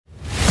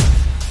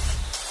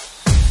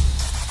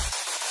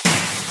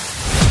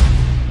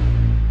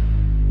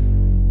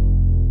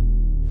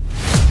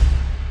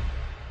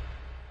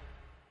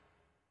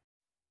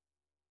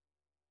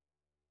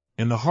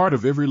In the heart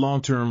of every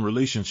long-term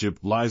relationship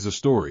lies a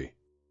story.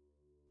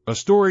 A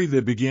story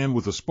that began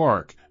with a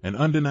spark, an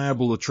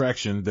undeniable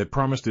attraction that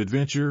promised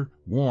adventure,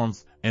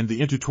 warmth, and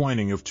the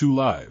intertwining of two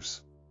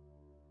lives.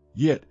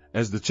 Yet,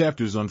 as the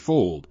chapters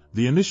unfold,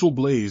 the initial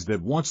blaze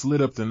that once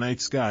lit up the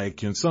night sky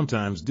can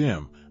sometimes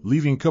dim,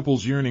 leaving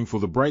couples yearning for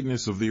the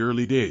brightness of the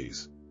early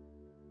days.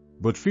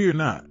 But fear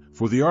not,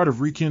 for the art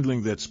of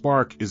rekindling that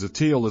spark is a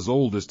tale as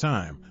old as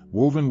time,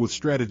 woven with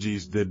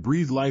strategies that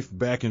breathe life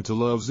back into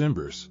love's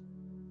embers.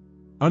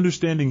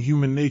 Understanding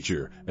human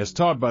nature, as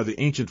taught by the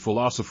ancient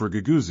philosopher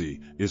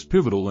Guiguzi, is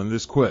pivotal in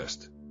this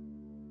quest.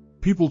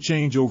 People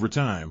change over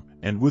time,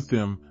 and with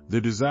them,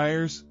 their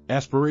desires,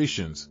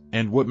 aspirations,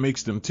 and what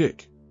makes them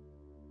tick.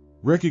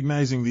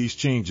 Recognizing these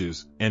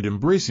changes, and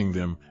embracing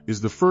them,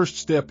 is the first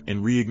step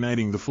in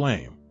reigniting the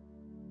flame.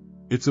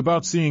 It's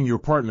about seeing your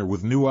partner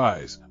with new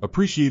eyes,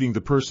 appreciating the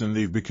person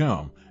they've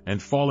become,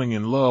 and falling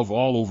in love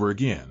all over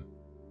again.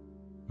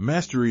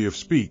 Mastery of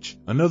speech,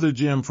 another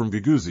gem from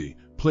Guiguzi,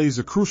 plays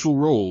a crucial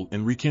role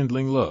in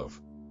rekindling love.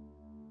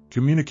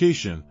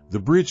 Communication, the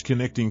bridge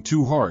connecting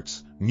two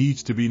hearts,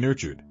 needs to be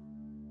nurtured.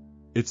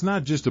 It's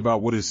not just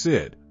about what is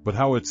said, but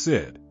how it's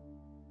said.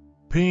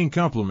 Paying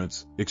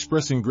compliments,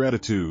 expressing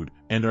gratitude,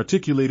 and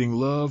articulating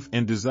love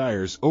and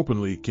desires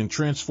openly can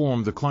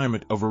transform the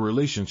climate of a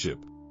relationship.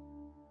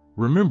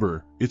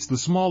 Remember, it's the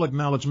small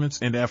acknowledgments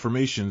and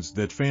affirmations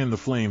that fan the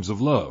flames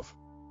of love.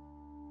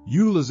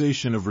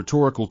 Utilization of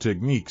rhetorical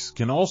techniques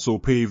can also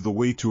pave the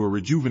way to a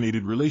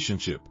rejuvenated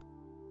relationship.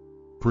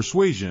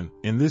 Persuasion,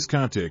 in this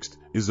context,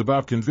 is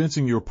about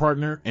convincing your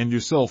partner and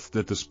yourself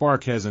that the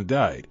spark hasn't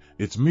died,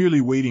 it's merely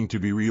waiting to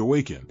be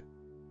reawakened.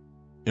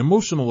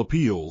 Emotional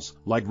appeals,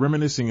 like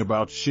reminiscing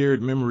about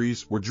shared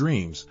memories or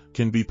dreams,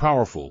 can be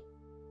powerful.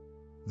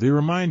 They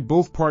remind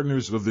both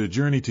partners of their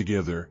journey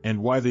together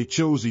and why they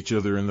chose each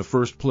other in the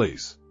first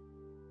place.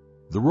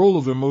 The role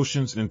of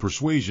emotions in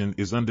persuasion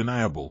is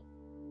undeniable.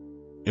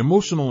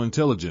 Emotional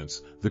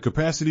intelligence, the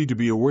capacity to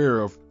be aware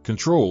of,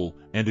 control,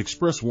 and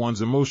express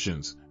one's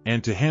emotions,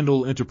 and to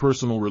handle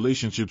interpersonal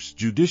relationships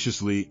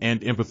judiciously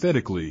and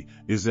empathetically,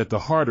 is at the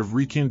heart of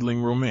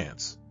rekindling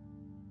romance.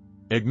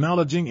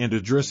 Acknowledging and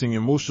addressing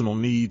emotional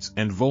needs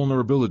and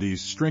vulnerabilities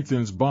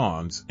strengthens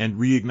bonds and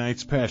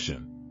reignites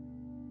passion.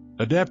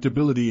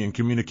 Adaptability in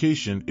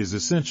communication is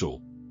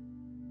essential.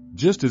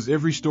 Just as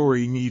every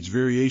story needs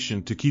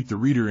variation to keep the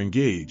reader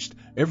engaged,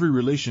 every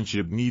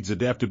relationship needs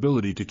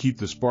adaptability to keep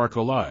the spark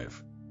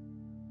alive.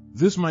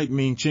 This might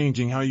mean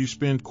changing how you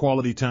spend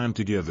quality time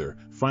together,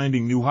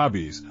 finding new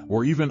hobbies,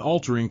 or even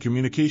altering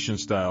communication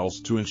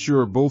styles to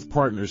ensure both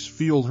partners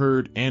feel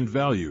heard and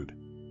valued.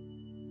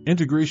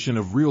 Integration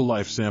of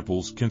real-life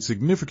samples can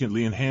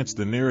significantly enhance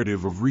the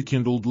narrative of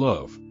rekindled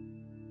love.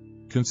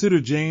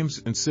 Consider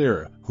James and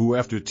Sarah, who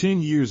after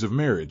 10 years of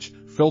marriage,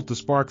 felt the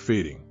spark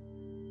fading.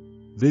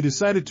 They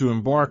decided to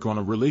embark on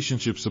a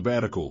relationship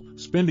sabbatical,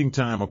 spending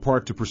time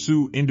apart to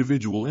pursue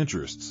individual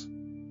interests.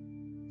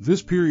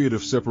 This period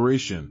of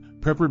separation,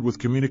 peppered with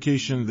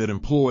communication that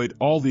employed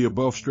all the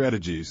above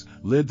strategies,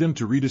 led them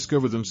to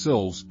rediscover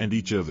themselves and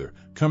each other,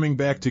 coming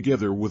back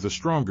together with a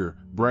stronger,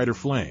 brighter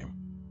flame.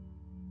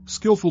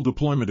 Skillful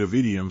deployment of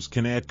idioms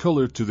can add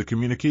color to the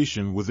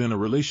communication within a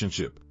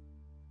relationship.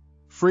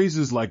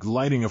 Phrases like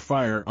lighting a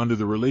fire under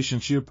the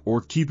relationship or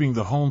keeping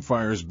the home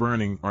fires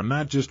burning are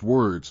not just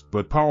words,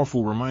 but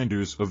powerful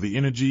reminders of the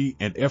energy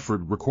and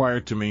effort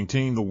required to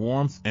maintain the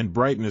warmth and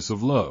brightness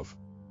of love.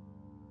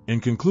 In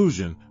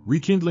conclusion,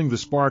 rekindling the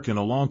spark in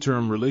a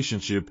long-term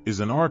relationship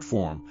is an art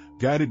form,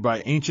 guided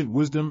by ancient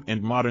wisdom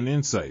and modern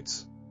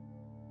insights.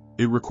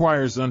 It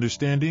requires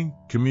understanding,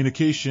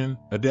 communication,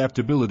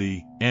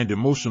 adaptability, and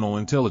emotional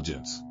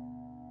intelligence.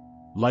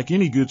 Like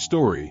any good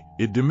story,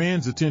 it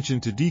demands attention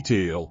to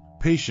detail,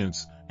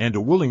 patience, and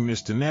a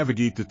willingness to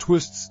navigate the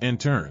twists and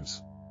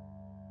turns.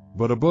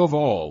 But above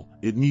all,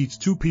 it needs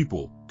two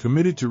people,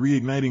 committed to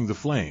reigniting the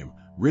flame,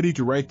 ready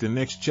to write the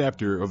next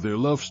chapter of their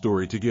love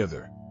story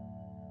together.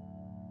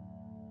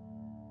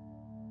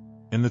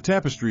 In the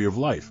tapestry of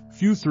life,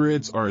 few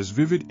threads are as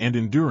vivid and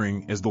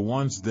enduring as the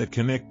ones that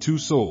connect two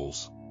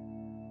souls.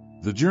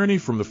 The journey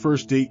from the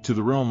first date to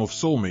the realm of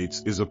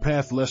soulmates is a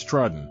path less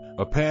trodden,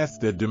 a path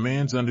that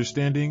demands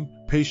understanding,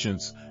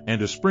 patience, and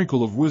a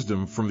sprinkle of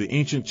wisdom from the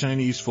ancient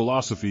Chinese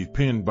philosophy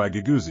penned by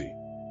Guiguzi.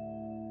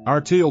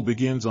 Our tale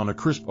begins on a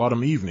crisp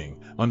autumn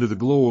evening, under the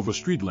glow of a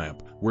street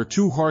lamp, where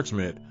two hearts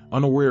met,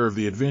 unaware of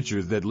the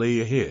adventure that lay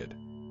ahead.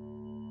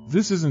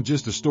 This isn't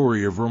just a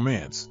story of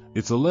romance,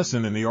 it's a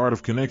lesson in the art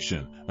of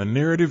connection, a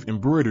narrative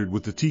embroidered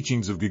with the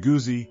teachings of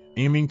Guiguzi,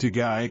 aiming to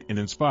guide and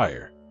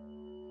inspire.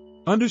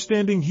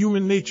 Understanding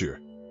human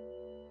nature.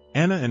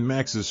 Anna and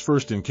Max's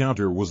first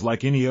encounter was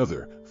like any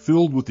other,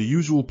 filled with the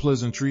usual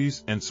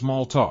pleasantries and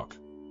small talk.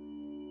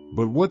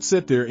 But what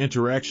set their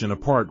interaction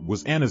apart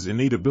was Anna's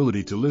innate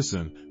ability to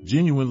listen,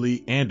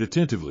 genuinely and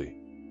attentively.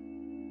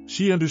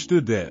 She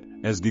understood that,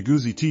 as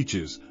Guiguzi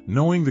teaches,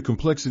 knowing the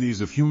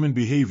complexities of human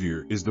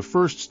behavior is the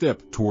first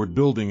step toward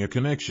building a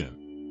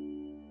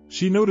connection.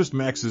 She noticed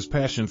Max's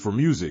passion for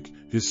music,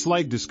 his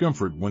slight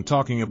discomfort when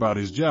talking about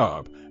his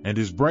job, and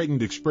his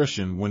brightened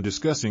expression when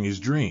discussing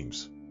his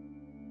dreams.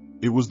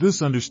 It was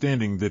this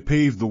understanding that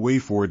paved the way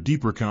for a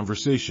deeper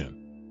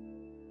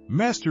conversation.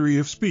 Mastery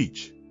of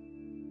speech.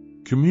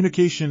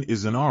 Communication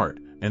is an art,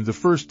 and the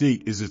first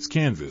date is its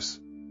canvas.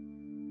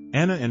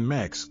 Anna and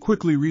Max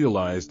quickly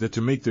realized that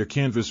to make their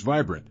canvas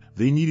vibrant,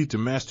 they needed to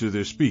master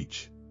their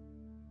speech.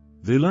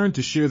 They learned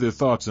to share their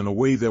thoughts in a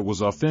way that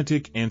was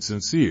authentic and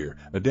sincere,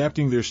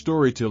 adapting their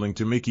storytelling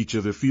to make each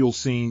other feel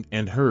seen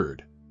and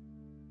heard.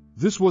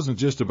 This wasn't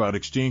just about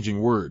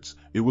exchanging words,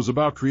 it was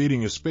about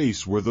creating a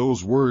space where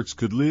those words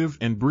could live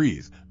and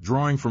breathe,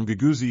 drawing from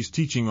Guiguzi's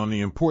teaching on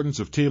the importance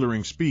of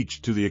tailoring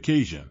speech to the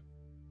occasion.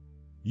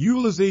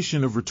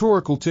 Utilization of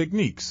rhetorical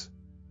techniques.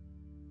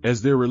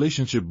 As their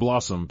relationship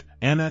blossomed,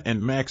 Anna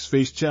and Max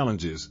faced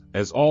challenges,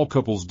 as all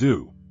couples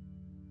do.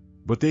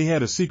 But they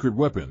had a secret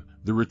weapon,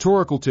 the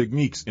rhetorical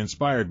techniques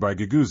inspired by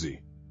Guiguzi.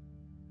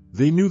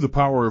 They knew the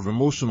power of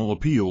emotional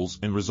appeals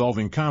in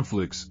resolving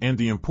conflicts and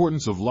the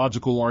importance of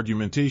logical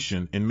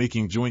argumentation in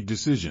making joint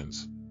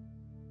decisions.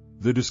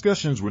 The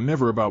discussions were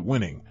never about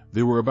winning,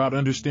 they were about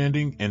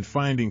understanding and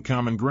finding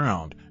common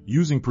ground,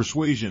 using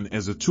persuasion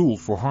as a tool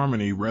for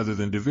harmony rather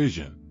than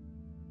division.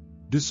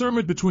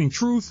 Discernment between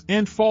truth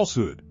and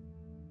falsehood.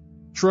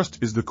 Trust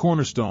is the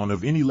cornerstone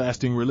of any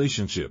lasting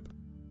relationship.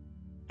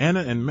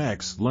 Anna and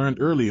Max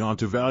learned early on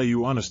to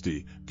value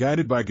honesty,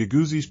 guided by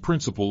Guiguzi's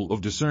principle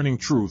of discerning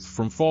truth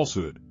from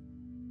falsehood.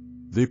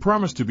 They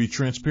promised to be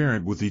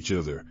transparent with each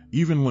other,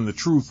 even when the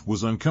truth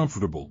was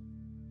uncomfortable.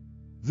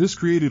 This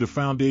created a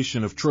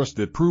foundation of trust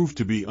that proved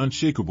to be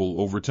unshakable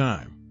over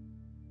time.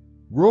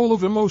 Role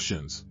of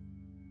emotions.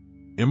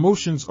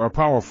 Emotions are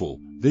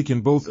powerful, they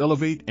can both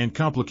elevate and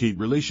complicate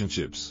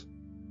relationships.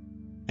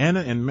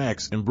 Anna and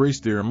Max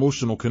embraced their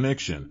emotional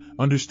connection,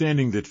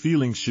 understanding that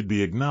feelings should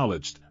be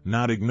acknowledged,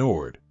 not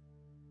ignored.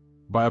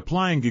 By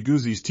applying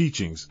Guiguzi's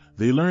teachings,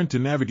 they learned to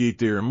navigate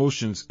their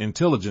emotions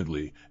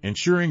intelligently,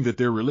 ensuring that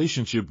their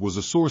relationship was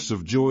a source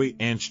of joy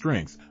and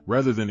strength,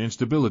 rather than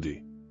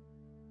instability.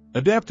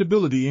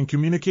 Adaptability in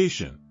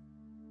communication.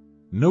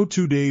 No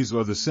 2 days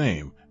are the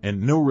same,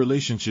 and no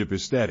relationship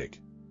is static.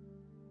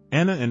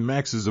 Anna and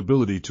Max's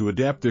ability to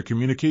adapt their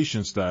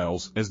communication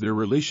styles as their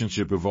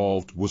relationship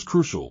evolved was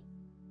crucial.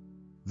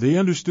 They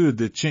understood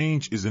that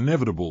change is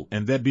inevitable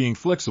and that being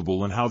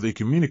flexible in how they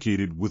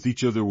communicated with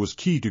each other was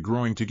key to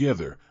growing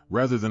together,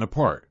 rather than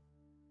apart.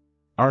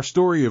 Our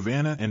story of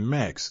Anna and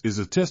Max is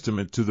a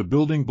testament to the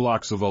building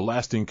blocks of a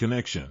lasting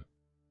connection.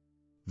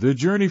 Their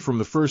journey from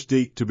the first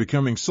date to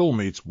becoming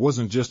soulmates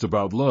wasn't just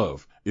about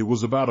love, it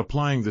was about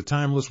applying the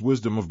timeless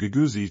wisdom of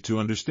Guiguzi to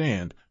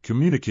understand,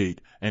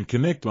 communicate, and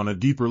connect on a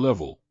deeper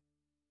level.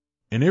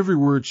 In every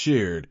word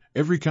shared,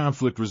 every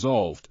conflict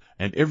resolved,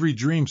 and every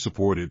dream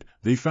supported,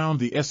 they found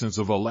the essence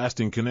of a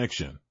lasting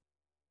connection.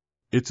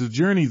 It's a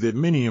journey that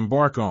many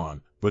embark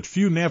on, but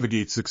few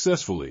navigate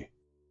successfully.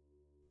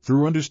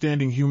 Through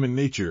understanding human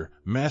nature,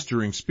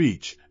 mastering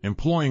speech,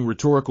 employing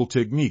rhetorical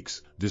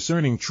techniques,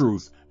 discerning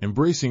truth,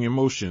 embracing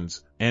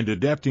emotions, and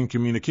adapting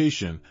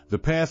communication, the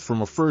path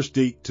from a first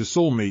date to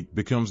soulmate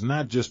becomes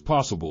not just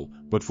possible,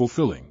 but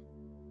fulfilling.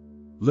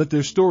 Let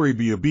their story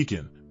be a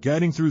beacon,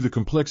 guiding through the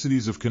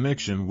complexities of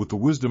connection with the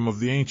wisdom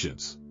of the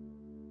ancients.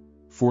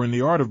 For in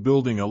the art of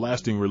building a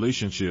lasting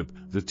relationship,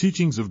 the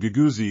teachings of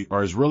Guiguzi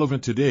are as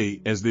relevant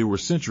today as they were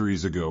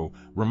centuries ago,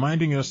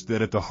 reminding us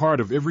that at the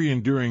heart of every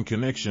enduring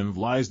connection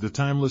lies the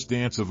timeless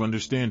dance of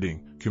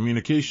understanding,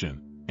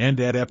 communication, and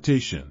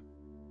adaptation.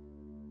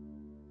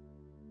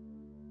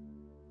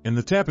 In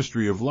the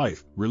tapestry of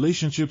life,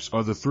 relationships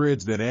are the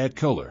threads that add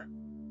color,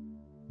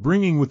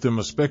 bringing with them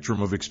a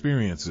spectrum of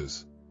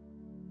experiences.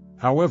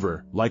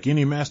 However, like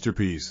any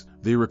masterpiece,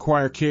 they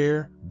require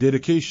care,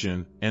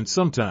 dedication, and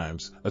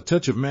sometimes a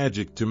touch of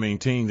magic to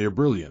maintain their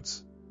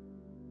brilliance.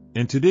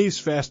 In today's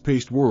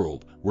fast-paced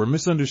world, where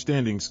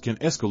misunderstandings can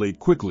escalate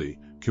quickly,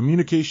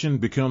 communication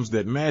becomes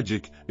that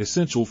magic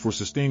essential for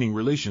sustaining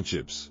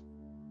relationships.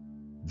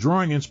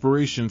 Drawing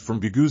inspiration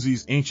from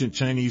Guiguzi's ancient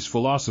Chinese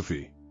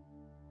philosophy,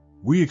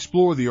 we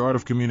explore the art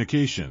of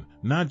communication,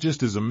 not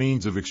just as a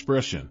means of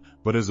expression,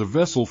 but as a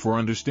vessel for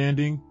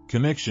understanding,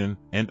 connection,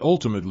 and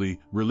ultimately,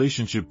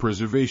 relationship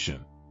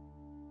preservation.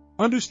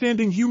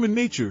 Understanding human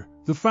nature,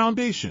 the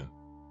foundation.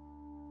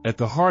 At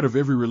the heart of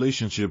every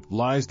relationship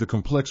lies the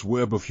complex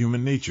web of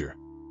human nature.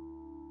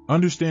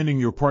 Understanding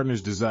your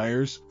partner's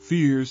desires,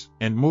 fears,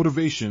 and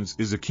motivations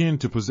is akin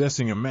to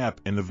possessing a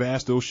map in the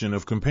vast ocean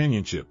of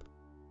companionship.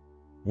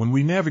 When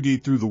we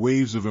navigate through the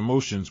waves of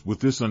emotions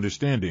with this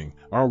understanding,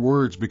 our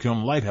words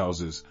become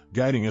lighthouses,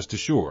 guiding us to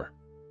shore.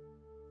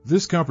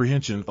 This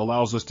comprehension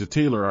allows us to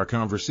tailor our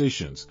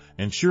conversations,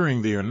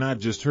 ensuring they are not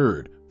just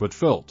heard, but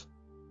felt.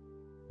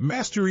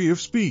 Mastery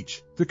of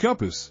speech, the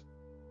compass.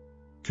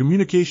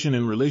 Communication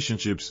in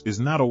relationships is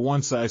not a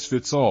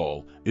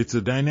one-size-fits-all, it's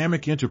a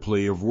dynamic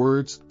interplay of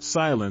words,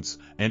 silence,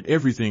 and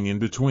everything in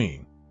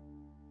between.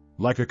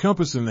 Like a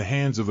compass in the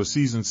hands of a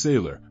seasoned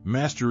sailor,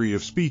 mastery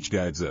of speech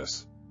guides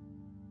us.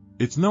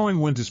 It's knowing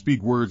when to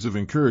speak words of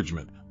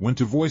encouragement, when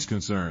to voice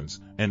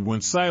concerns, and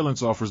when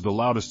silence offers the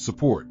loudest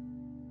support.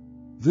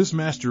 This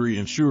mastery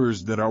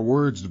ensures that our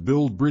words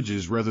build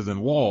bridges rather than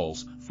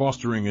walls,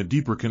 fostering a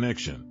deeper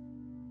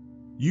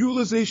connection.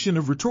 Utilization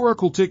of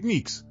rhetorical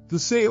techniques, the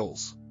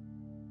sails.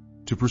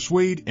 To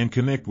persuade and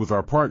connect with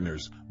our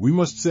partners, we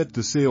must set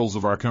the sails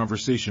of our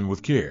conversation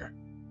with care.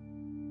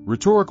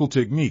 Rhetorical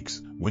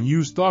techniques, when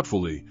used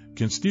thoughtfully,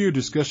 can steer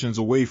discussions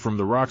away from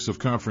the rocks of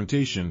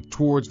confrontation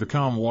towards the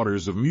calm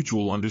waters of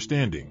mutual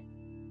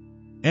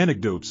understanding.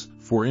 Anecdotes,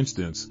 for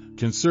instance,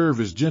 can serve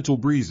as gentle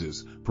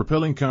breezes,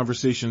 propelling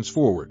conversations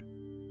forward.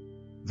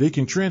 They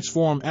can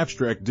transform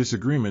abstract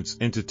disagreements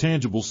into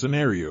tangible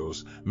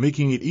scenarios,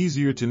 making it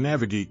easier to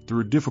navigate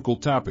through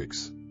difficult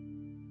topics.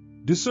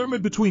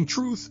 Discernment between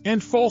truth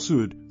and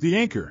falsehood, the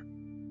anchor.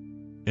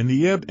 In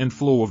the ebb and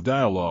flow of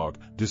dialogue,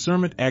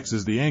 discernment acts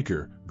as the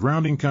anchor,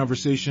 grounding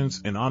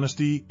conversations in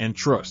honesty and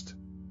trust.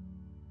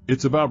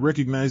 It's about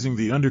recognizing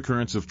the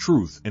undercurrents of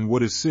truth in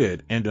what is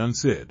said and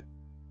unsaid.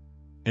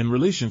 In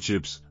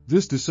relationships,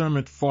 this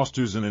discernment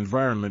fosters an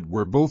environment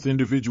where both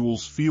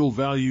individuals feel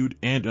valued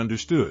and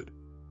understood,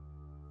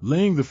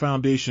 laying the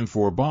foundation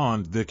for a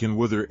bond that can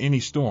weather any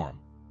storm.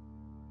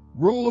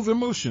 Role of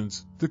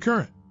emotions, the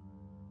current.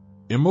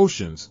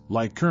 Emotions,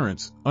 like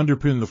currents,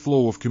 underpin the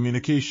flow of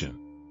communication.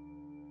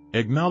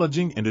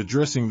 Acknowledging and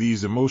addressing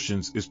these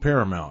emotions is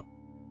paramount.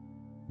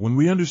 When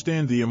we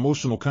understand the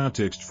emotional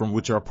context from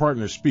which our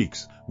partner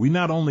speaks, we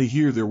not only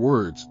hear their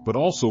words but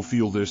also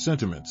feel their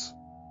sentiments.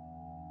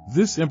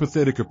 This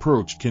empathetic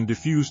approach can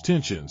diffuse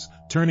tensions,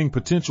 turning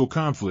potential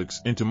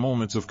conflicts into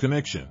moments of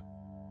connection.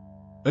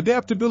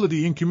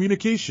 Adaptability in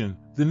communication,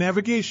 the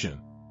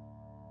navigation.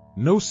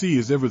 No sea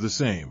is ever the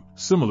same.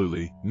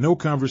 Similarly, no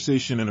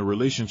conversation in a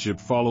relationship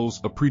follows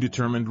a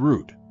predetermined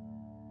route.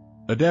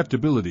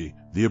 Adaptability,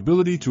 the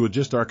ability to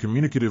adjust our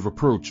communicative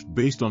approach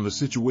based on the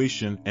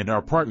situation and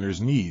our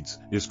partner's needs,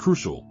 is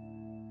crucial.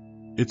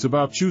 It's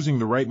about choosing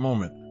the right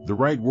moment, the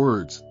right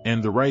words,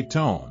 and the right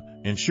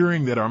tone,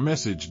 ensuring that our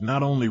message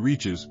not only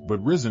reaches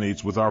but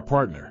resonates with our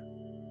partner.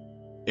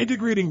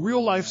 Integrating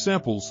real-life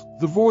samples,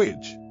 the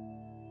voyage.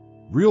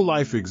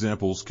 Real-life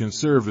examples can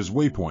serve as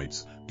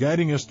waypoints,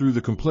 guiding us through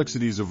the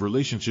complexities of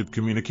relationship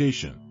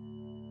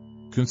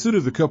communication. Consider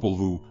the couple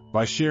who,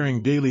 by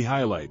sharing daily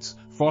highlights,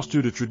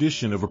 fostered a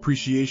tradition of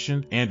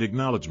appreciation and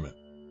acknowledgement.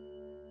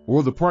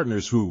 Or the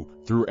partners who,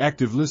 through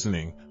active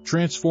listening,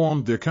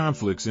 transformed their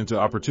conflicts into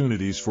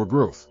opportunities for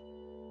growth.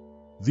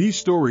 These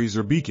stories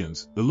are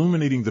beacons,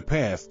 illuminating the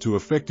path to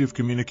effective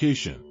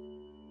communication.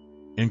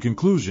 In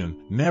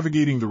conclusion,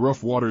 navigating the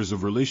rough waters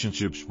of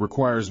relationships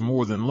requires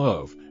more than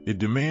love, it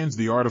demands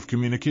the art of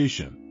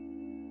communication.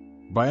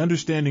 By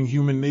understanding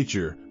human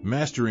nature,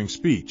 mastering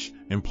speech,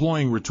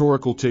 employing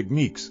rhetorical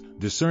techniques,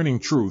 discerning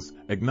truth,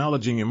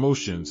 acknowledging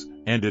emotions,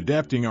 and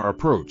adapting our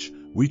approach,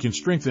 we can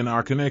strengthen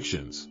our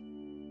connections.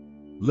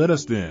 Let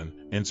us then,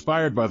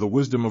 inspired by the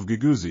wisdom of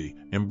Guiguzi,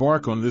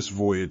 embark on this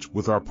voyage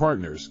with our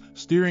partners,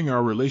 steering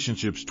our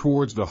relationships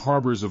towards the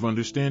harbors of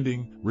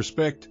understanding,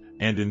 respect,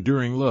 and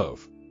enduring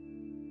love.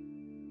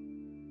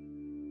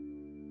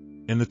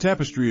 In the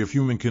tapestry of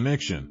human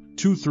connection,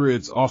 two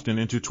threads often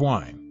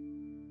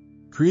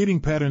intertwine, creating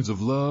patterns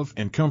of love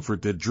and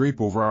comfort that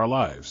drape over our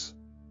lives.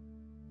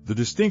 The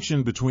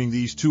distinction between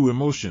these two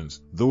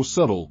emotions, though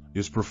subtle,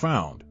 is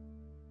profound.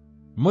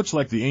 Much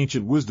like the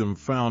ancient wisdom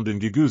found in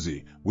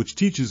Guiguzi, which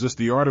teaches us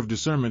the art of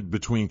discernment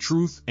between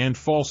truth and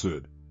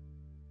falsehood.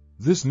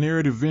 This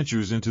narrative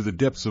ventures into the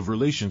depths of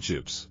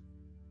relationships.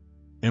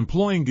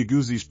 Employing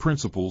Guiguzi's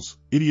principles,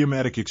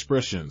 idiomatic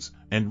expressions,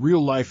 and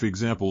real-life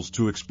examples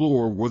to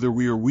explore whether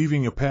we are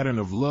weaving a pattern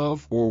of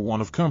love or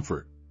one of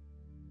comfort.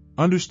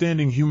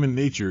 Understanding human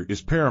nature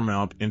is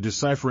paramount in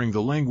deciphering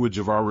the language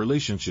of our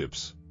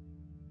relationships.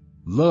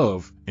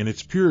 Love, in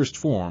its purest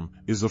form,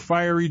 is a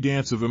fiery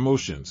dance of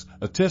emotions,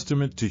 a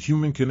testament to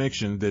human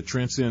connection that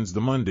transcends the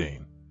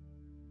mundane.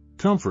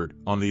 Comfort,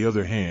 on the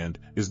other hand,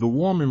 is the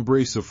warm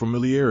embrace of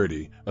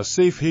familiarity, a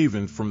safe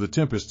haven from the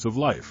tempests of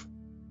life.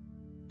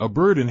 A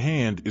bird in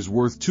hand is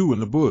worth two in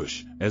the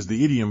bush, as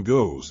the idiom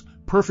goes,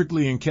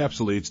 perfectly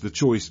encapsulates the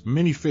choice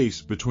many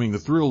face between the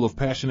thrill of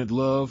passionate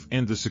love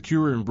and the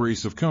secure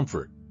embrace of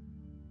comfort.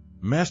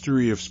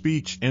 Mastery of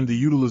speech and the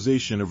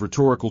utilization of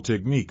rhetorical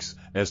techniques,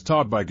 as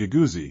taught by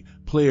Guiguzi,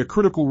 play a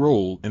critical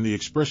role in the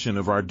expression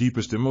of our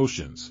deepest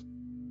emotions.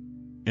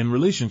 In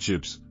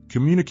relationships,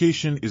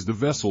 communication is the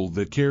vessel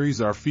that carries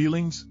our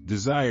feelings,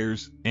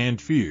 desires, and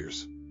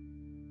fears.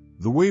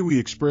 The way we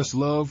express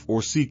love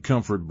or seek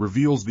comfort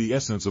reveals the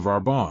essence of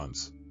our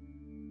bonds.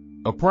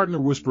 A partner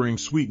whispering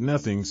sweet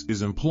nothings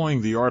is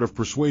employing the art of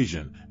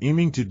persuasion,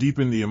 aiming to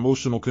deepen the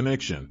emotional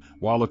connection,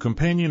 while a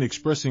companion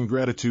expressing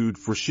gratitude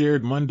for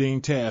shared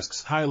mundane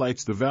tasks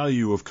highlights the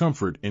value of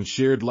comfort in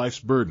shared life's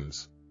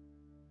burdens.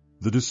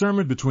 The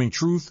discernment between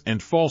truth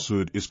and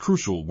falsehood is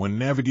crucial when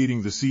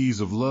navigating the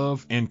seas of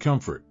love and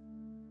comfort.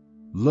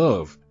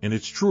 Love, in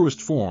its truest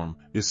form,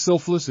 is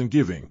selfless and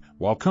giving,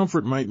 while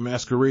comfort might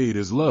masquerade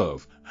as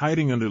love,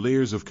 hiding under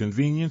layers of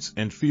convenience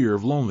and fear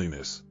of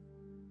loneliness.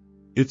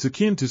 It's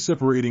akin to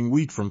separating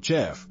wheat from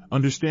chaff,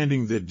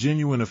 understanding that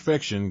genuine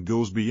affection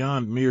goes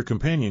beyond mere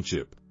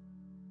companionship.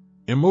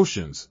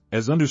 Emotions,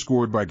 as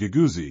underscored by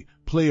Guiguzi,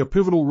 play a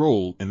pivotal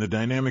role in the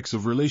dynamics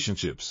of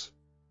relationships.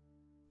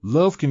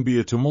 Love can be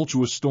a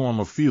tumultuous storm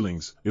of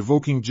feelings,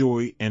 evoking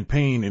joy and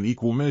pain in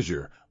equal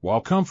measure,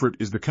 while comfort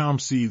is the calm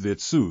sea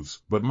that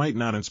soothes but might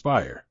not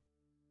inspire.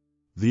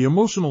 The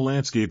emotional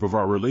landscape of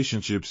our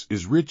relationships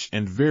is rich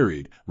and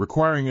varied,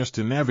 requiring us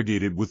to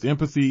navigate it with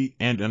empathy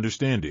and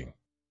understanding.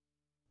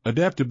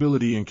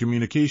 Adaptability in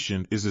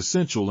communication is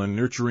essential in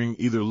nurturing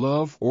either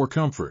love or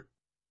comfort.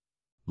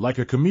 Like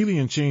a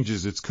chameleon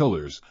changes its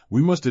colors,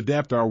 we must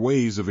adapt our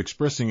ways of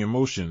expressing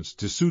emotions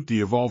to suit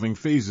the evolving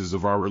phases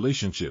of our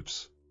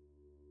relationships.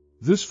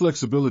 This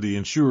flexibility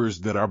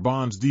ensures that our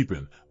bonds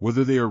deepen,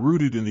 whether they are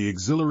rooted in the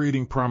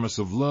exhilarating promise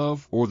of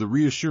love or the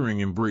reassuring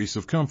embrace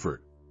of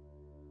comfort.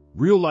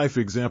 Real-life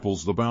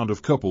examples abound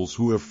of couples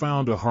who have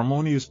found a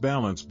harmonious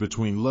balance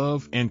between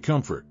love and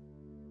comfort.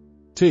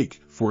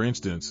 Take, for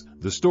instance,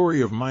 the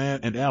story of Maya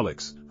and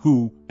Alex,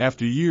 who,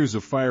 after years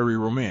of fiery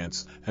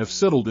romance, have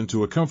settled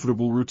into a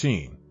comfortable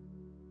routine.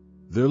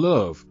 Their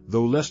love,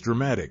 though less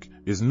dramatic,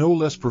 is no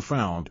less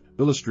profound,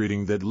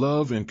 illustrating that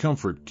love and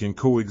comfort can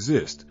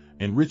coexist,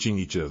 enriching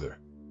each other.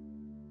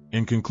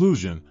 In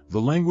conclusion,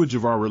 the language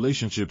of our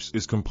relationships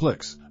is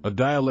complex, a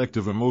dialect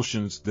of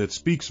emotions that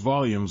speaks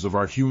volumes of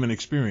our human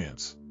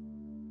experience.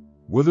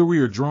 Whether we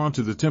are drawn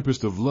to the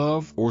tempest of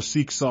love or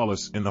seek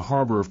solace in the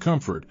harbor of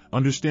comfort,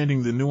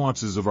 understanding the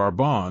nuances of our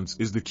bonds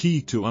is the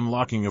key to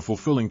unlocking a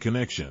fulfilling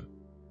connection.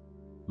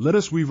 Let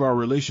us weave our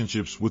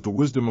relationships with the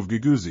wisdom of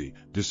Guiguzi,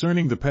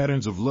 discerning the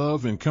patterns of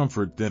love and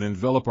comfort that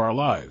envelop our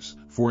lives,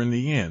 for in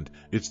the end,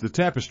 it's the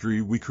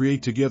tapestry we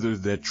create together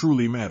that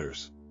truly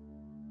matters.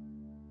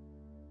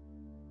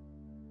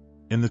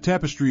 In the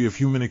tapestry of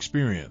human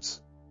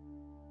experience,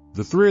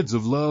 the threads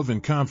of love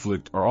and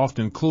conflict are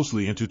often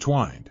closely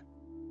intertwined,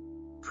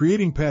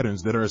 creating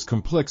patterns that are as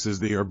complex as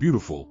they are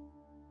beautiful.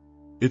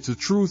 It's a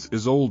truth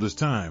as old as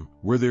time: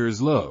 where there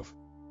is love,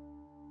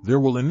 there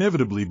will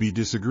inevitably be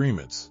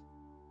disagreements.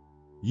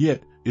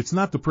 Yet, it's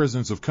not the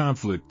presence of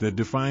conflict that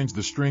defines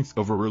the strength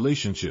of a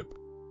relationship,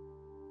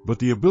 but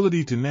the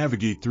ability to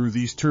navigate through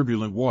these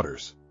turbulent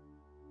waters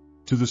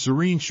to the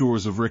serene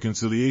shores of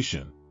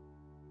reconciliation.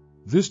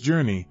 This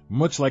journey,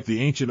 much like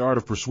the ancient art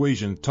of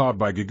persuasion taught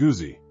by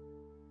Guiguzi,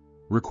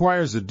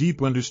 requires a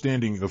deep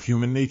understanding of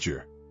human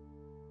nature,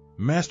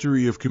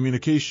 mastery of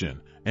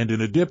communication, and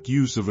an adept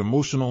use of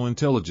emotional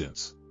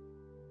intelligence.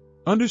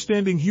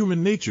 Understanding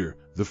human nature,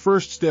 the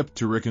first step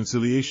to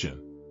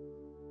reconciliation.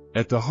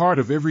 At the heart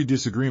of every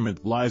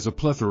disagreement lies a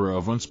plethora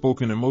of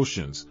unspoken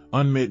emotions,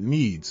 unmet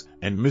needs,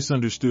 and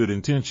misunderstood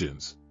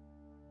intentions.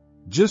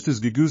 Just as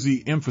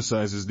Guiguzi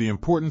emphasizes the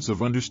importance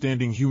of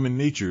understanding human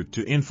nature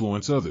to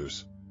influence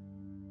others,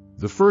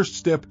 the first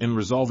step in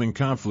resolving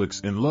conflicts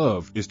in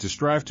love is to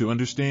strive to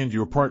understand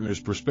your partner's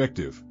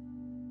perspective.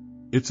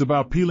 It's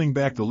about peeling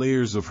back the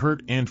layers of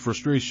hurt and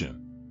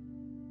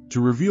frustration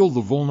to reveal the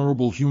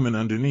vulnerable human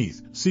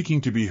underneath, seeking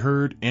to be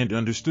heard and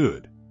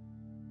understood.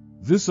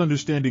 This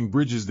understanding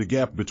bridges the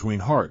gap between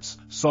hearts,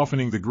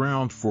 softening the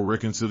ground for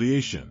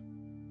reconciliation.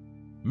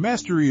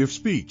 Mastery of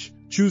speech,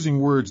 choosing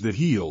words that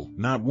heal,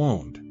 not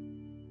wound.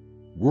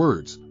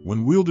 Words,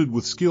 when wielded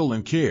with skill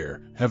and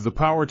care, have the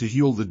power to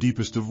heal the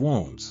deepest of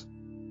wounds.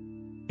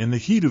 In the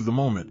heat of the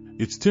moment,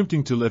 it's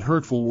tempting to let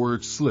hurtful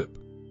words slip.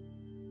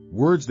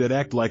 Words that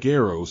act like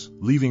arrows,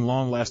 leaving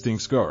long-lasting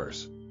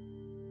scars.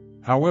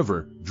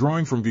 However,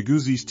 drawing from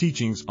Guiguzi's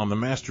teachings on the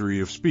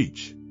mastery of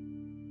speech,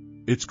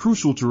 it's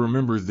crucial to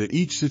remember that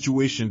each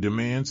situation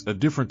demands a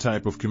different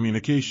type of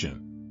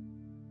communication.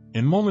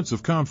 In moments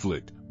of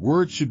conflict,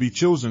 words should be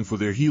chosen for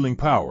their healing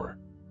power,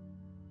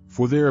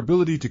 for their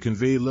ability to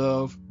convey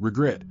love,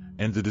 regret,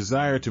 and the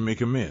desire to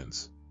make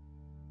amends.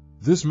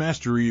 This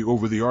mastery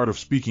over the art of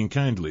speaking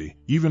kindly,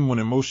 even when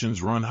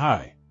emotions run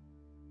high,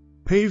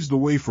 paves the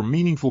way for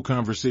meaningful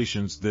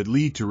conversations that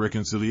lead to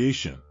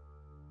reconciliation.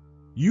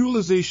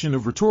 Utilization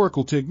of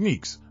rhetorical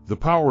techniques, the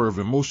power of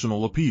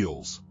emotional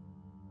appeals.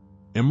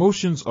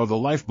 Emotions are the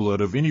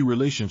lifeblood of any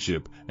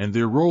relationship, and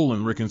their role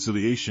in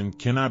reconciliation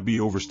cannot be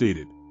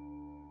overstated.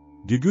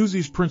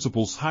 Guiguzi's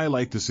principles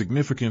highlight the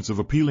significance of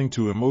appealing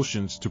to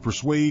emotions to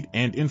persuade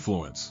and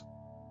influence.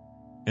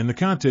 In the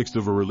context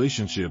of a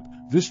relationship,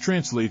 this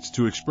translates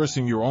to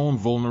expressing your own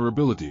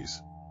vulnerabilities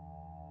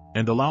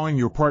and allowing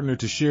your partner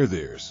to share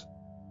theirs.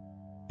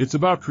 It's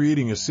about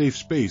creating a safe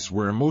space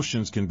where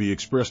emotions can be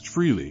expressed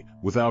freely,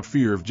 without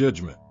fear of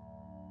judgment.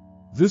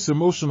 This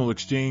emotional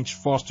exchange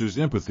fosters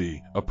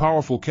empathy, a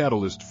powerful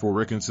catalyst for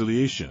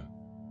reconciliation.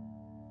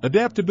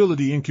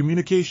 Adaptability in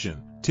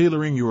communication,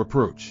 tailoring your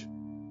approach.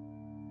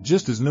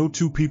 Just as no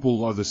two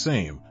people are the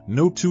same,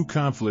 no two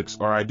conflicts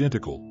are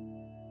identical.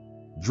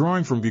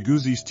 Drawing from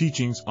Guiguzi's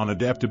teachings on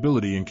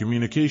adaptability in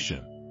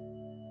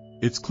communication,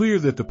 it's clear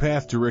that the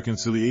path to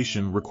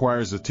reconciliation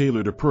requires a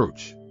tailored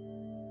approach,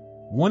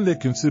 one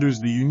that considers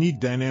the unique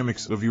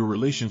dynamics of your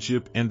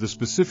relationship and the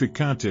specific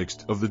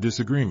context of the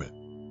disagreement.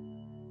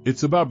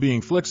 It's about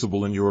being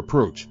flexible in your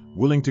approach,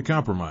 willing to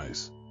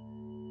compromise,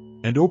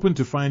 and open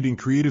to finding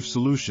creative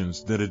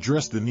solutions that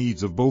address the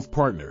needs of both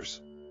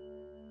partners.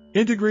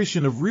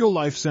 Integration of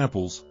real-life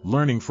samples,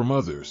 learning from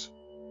others.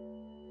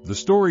 The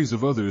stories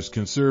of others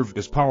can serve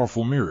as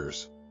powerful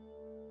mirrors,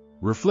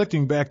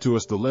 reflecting back to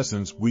us the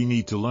lessons we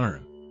need to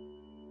learn.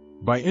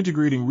 By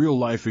integrating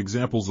real-life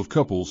examples of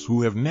couples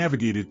who have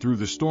navigated through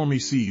the stormy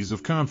seas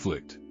of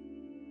conflict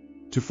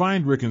to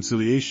find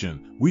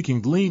reconciliation, we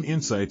can glean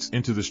insights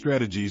into the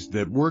strategies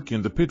that work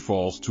and the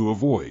pitfalls to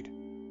avoid.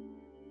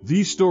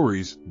 These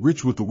stories,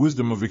 rich with the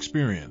wisdom of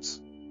experience,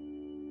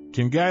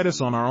 can guide us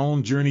on our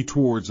own journey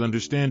towards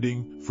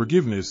understanding,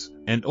 forgiveness,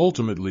 and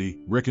ultimately,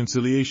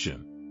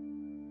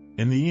 reconciliation.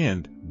 In the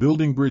end,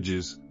 building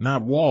bridges,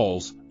 not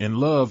walls, and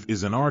love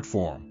is an art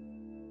form,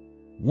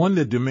 one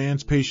that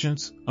demands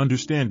patience,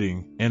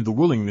 understanding, and the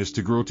willingness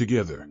to grow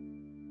together.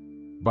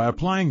 By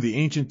applying the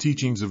ancient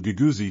teachings of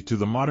Guiguzi to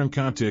the modern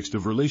context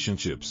of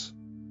relationships,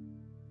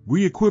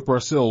 we equip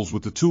ourselves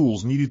with the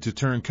tools needed to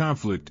turn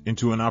conflict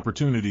into an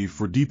opportunity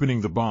for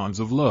deepening the bonds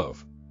of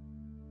love.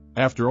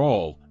 After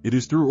all, it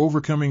is through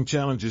overcoming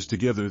challenges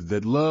together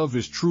that love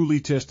is truly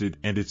tested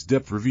and its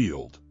depth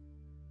revealed.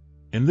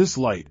 In this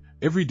light,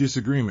 every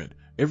disagreement,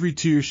 every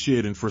tear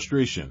shed in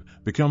frustration,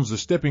 becomes a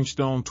stepping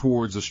stone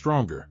towards a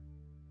stronger,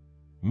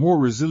 more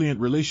resilient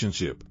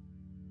relationship.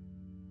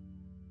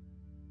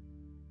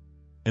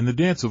 In the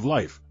dance of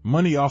life,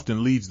 money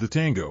often leads the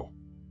tango,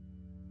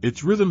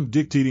 its rhythm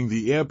dictating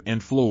the ebb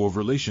and flow of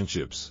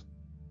relationships,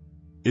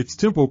 its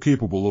tempo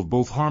capable of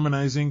both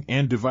harmonizing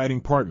and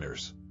dividing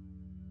partners.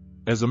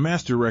 As a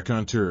master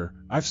raconteur,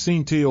 I've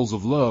seen tales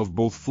of love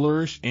both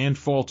flourish and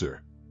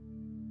falter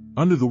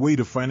under the weight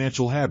of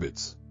financial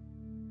habits,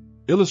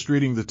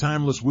 illustrating the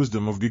timeless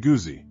wisdom of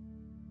Guiguzi.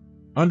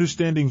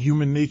 Understanding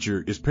human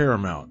nature is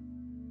paramount.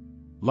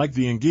 Like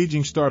the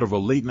engaging start of a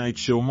late-night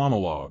show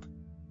monologue,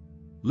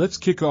 let's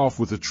kick off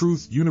with a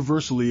truth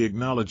universally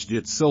acknowledged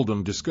yet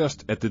seldom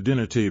discussed at the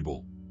dinner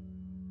table.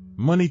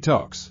 Money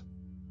talks.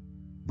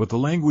 But the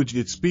language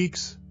it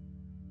speaks?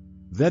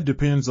 That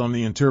depends on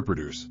the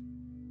interpreters,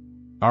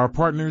 our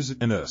partners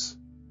and us.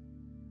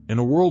 In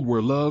a world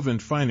where love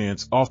and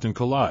finance often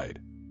collide,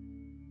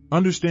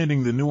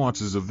 understanding the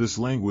nuances of this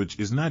language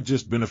is not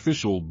just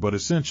beneficial but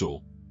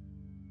essential.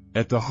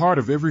 At the heart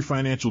of every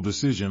financial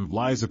decision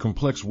lies a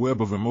complex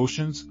web of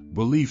emotions,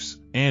 beliefs,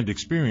 and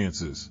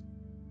experiences.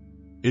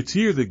 It's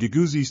here that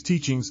Guiguzi's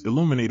teachings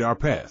illuminate our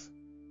path,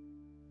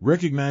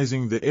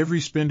 recognizing that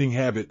every spending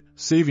habit,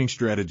 saving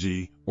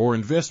strategy, or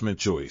investment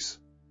choice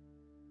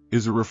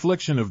is a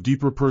reflection of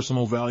deeper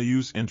personal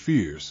values and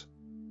fears.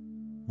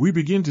 We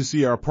begin to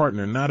see our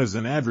partner not as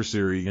an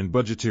adversary in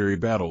budgetary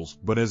battles,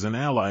 but as an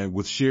ally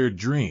with shared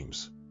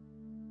dreams,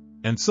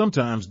 and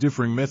sometimes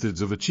differing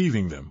methods of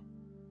achieving them.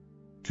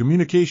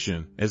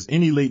 Communication, as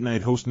any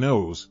late-night host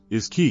knows,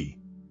 is key.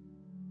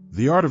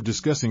 The art of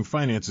discussing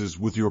finances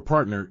with your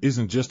partner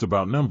isn't just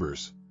about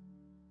numbers.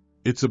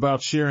 It's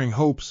about sharing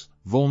hopes,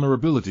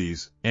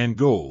 vulnerabilities, and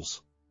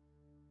goals.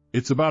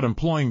 It's about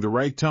employing the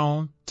right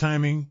tone,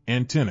 timing,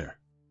 and tenor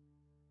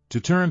to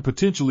turn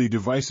potentially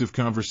divisive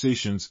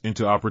conversations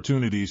into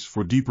opportunities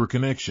for deeper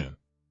connection.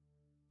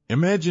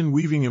 Imagine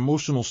weaving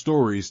emotional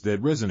stories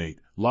that resonate,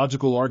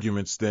 logical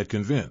arguments that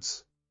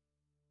convince,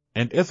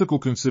 and ethical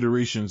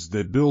considerations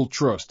that build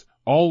trust,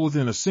 all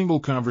within a single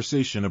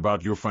conversation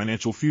about your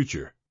financial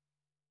future.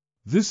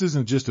 This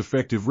isn't just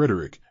effective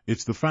rhetoric,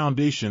 it's the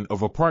foundation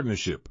of a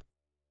partnership,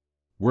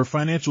 where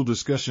financial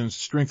discussions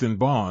strengthen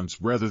bonds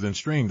rather than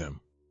strain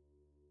them.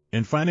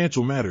 In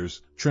financial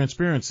matters,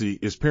 transparency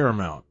is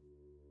paramount.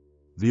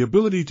 The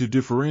ability to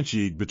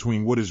differentiate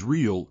between what is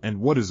real and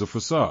what is a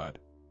facade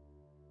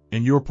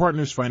in your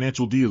partner's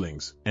financial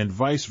dealings, and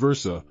vice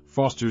versa,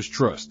 fosters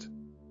trust.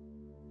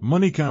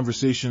 Money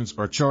conversations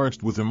are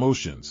charged with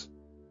emotions.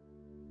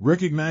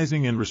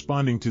 Recognizing and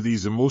responding to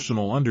these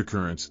emotional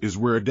undercurrents is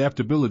where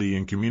adaptability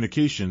in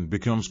communication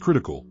becomes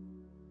critical.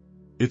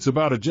 It's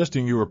about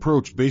adjusting your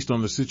approach based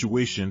on the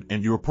situation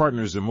and your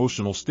partner's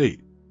emotional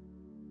state,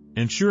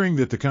 ensuring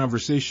that the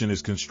conversation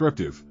is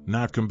constructive,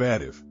 not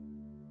combative.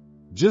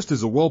 Just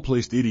as a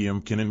well-placed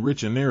idiom can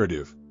enrich a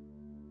narrative,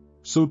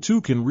 so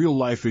too can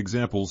real-life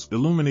examples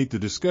illuminate the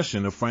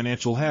discussion of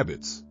financial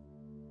habits.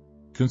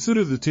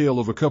 Consider the tale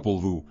of a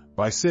couple who,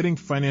 by setting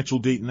financial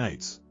date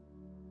nights,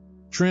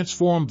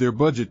 transformed their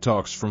budget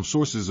talks from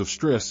sources of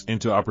stress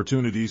into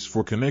opportunities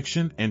for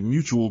connection and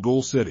mutual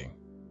goal setting.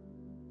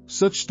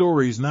 Such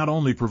stories not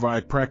only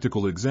provide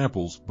practical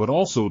examples but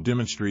also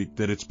demonstrate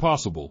that it's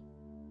possible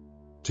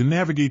to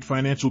navigate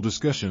financial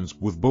discussions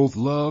with both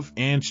love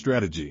and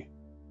strategy.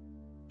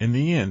 In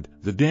the end,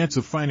 the dance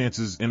of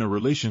finances in a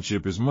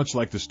relationship is much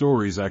like the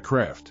stories I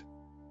craft,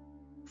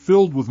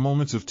 filled with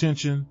moments of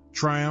tension,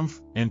 triumph,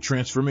 and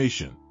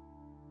transformation.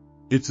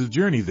 It's a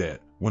journey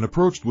that, when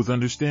approached with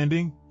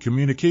understanding,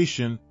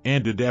 communication,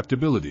 and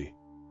adaptability,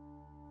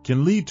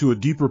 can lead to a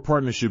deeper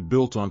partnership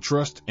built on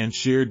trust and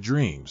shared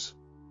dreams.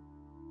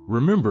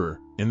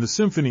 Remember, in the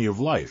symphony of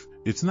life,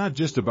 it's not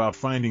just about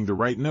finding the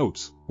right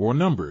notes or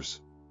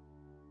numbers,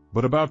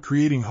 but about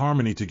creating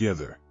harmony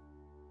together.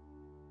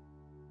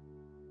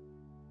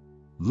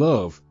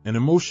 Love, an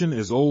emotion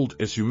as old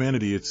as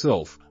humanity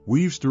itself,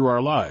 weaves through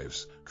our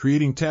lives,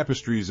 creating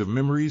tapestries of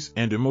memories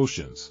and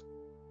emotions.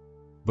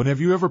 But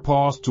have you ever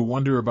paused to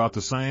wonder about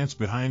the science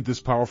behind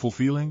this powerful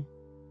feeling?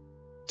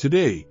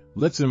 Today,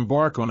 let's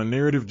embark on a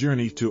narrative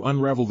journey to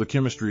unravel the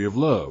chemistry of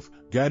love,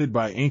 guided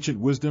by ancient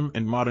wisdom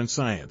and modern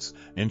science,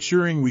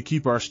 ensuring we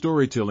keep our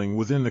storytelling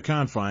within the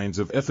confines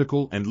of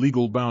ethical and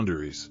legal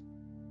boundaries.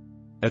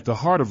 At the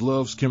heart of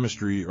love's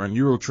chemistry are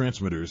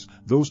neurotransmitters,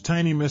 those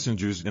tiny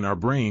messengers in our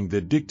brain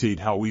that dictate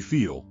how we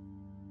feel.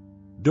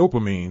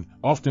 Dopamine,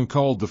 often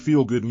called the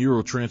feel-good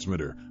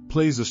neurotransmitter,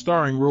 plays a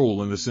starring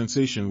role in the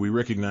sensation we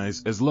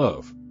recognize as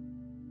love.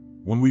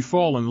 When we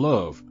fall in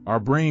love, our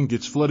brain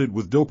gets flooded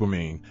with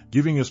dopamine,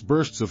 giving us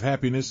bursts of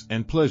happiness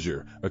and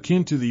pleasure,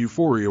 akin to the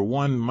euphoria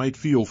one might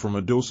feel from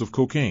a dose of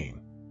cocaine.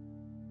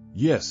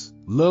 Yes,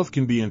 love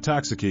can be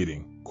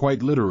intoxicating,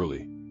 quite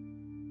literally.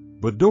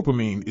 But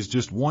dopamine is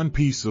just one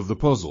piece of the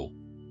puzzle.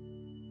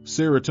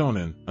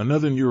 Serotonin,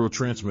 another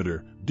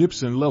neurotransmitter,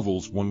 dips in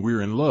levels when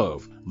we're in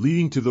love,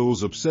 leading to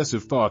those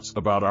obsessive thoughts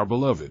about our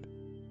beloved.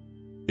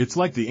 It's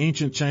like the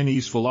ancient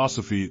Chinese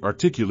philosophy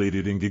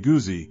articulated in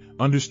Guiguzi,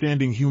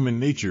 understanding human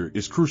nature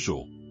is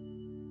crucial.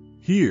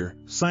 Here,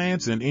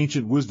 science and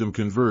ancient wisdom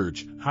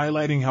converge,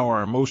 highlighting how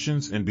our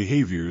emotions and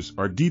behaviors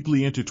are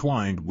deeply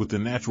intertwined with the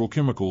natural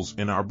chemicals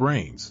in our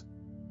brains.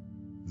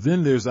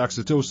 Then there's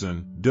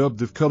oxytocin, dubbed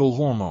the cuddle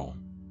hormone.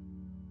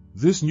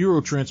 This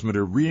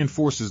neurotransmitter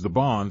reinforces the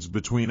bonds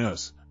between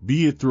us,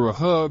 be it through a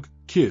hug,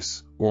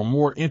 kiss, or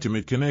more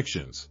intimate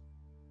connections.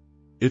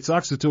 It's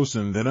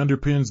oxytocin that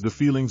underpins the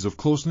feelings of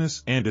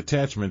closeness and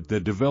attachment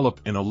that develop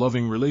in a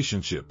loving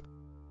relationship.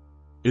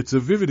 It's a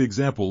vivid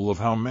example of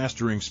how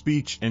mastering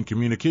speech and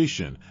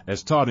communication,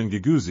 as taught in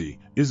Guiguzi,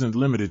 isn't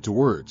limited to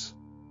words.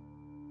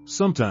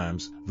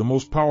 Sometimes, the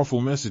most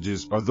powerful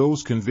messages are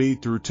those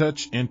conveyed through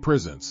touch and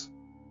presence.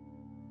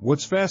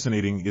 What's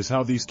fascinating is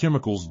how these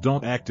chemicals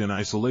don't act in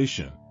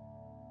isolation.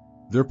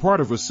 They're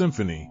part of a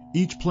symphony,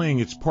 each playing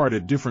its part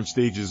at different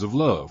stages of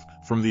love,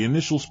 from the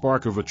initial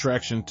spark of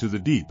attraction to the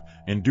deep,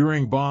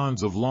 enduring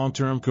bonds of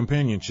long-term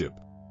companionship.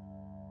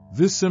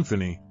 This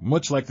symphony,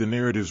 much like the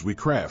narratives we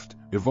craft,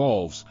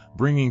 evolves,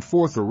 bringing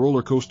forth a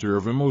roller coaster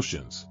of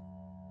emotions.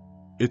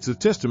 It's a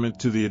testament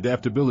to the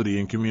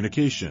adaptability in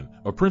communication,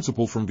 a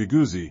principle from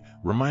Guiguzi,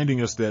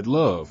 reminding us that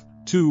love,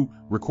 too,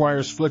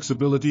 requires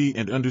flexibility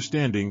and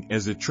understanding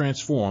as it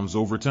transforms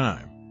over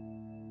time.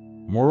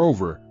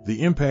 Moreover,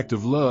 the impact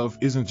of love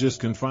isn't just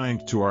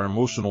confined to our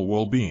emotional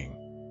well-being.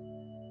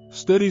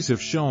 Studies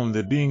have shown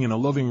that being in a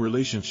loving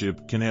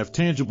relationship can have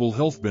tangible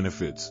health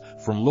benefits,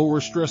 from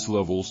lower stress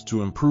levels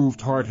to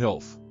improved heart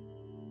health.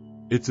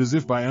 It's as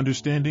if by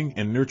understanding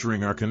and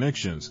nurturing our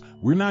connections,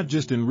 we're not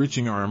just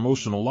enriching our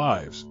emotional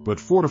lives, but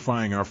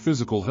fortifying our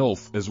physical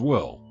health as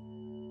well.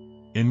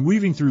 In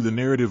weaving through the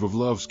narrative of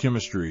love's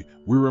chemistry,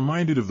 we're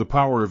reminded of the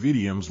power of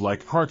idioms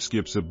like "heart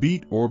skips a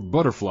beat" or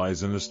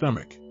 "butterflies in the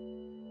stomach."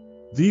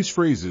 These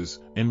phrases,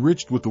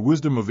 enriched with the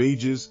wisdom of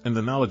ages and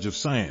the knowledge of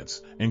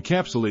science,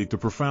 encapsulate the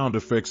profound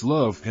effects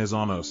love has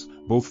on us,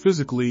 both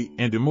physically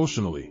and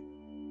emotionally.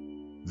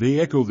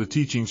 They echo the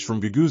teachings from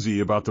Guiguzi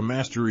about the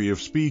mastery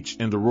of speech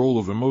and the role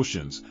of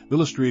emotions,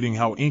 illustrating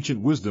how ancient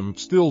wisdom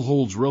still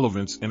holds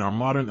relevance in our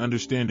modern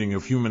understanding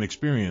of human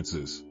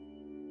experiences.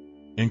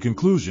 In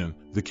conclusion,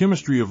 the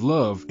chemistry of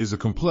love is a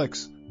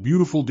complex,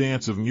 beautiful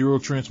dance of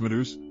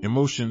neurotransmitters,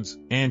 emotions,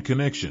 and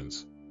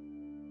connections.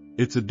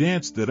 It's a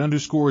dance that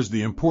underscores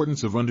the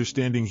importance of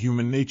understanding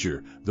human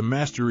nature, the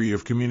mastery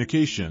of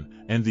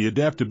communication, and the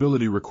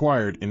adaptability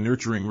required in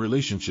nurturing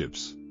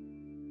relationships.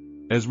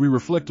 As we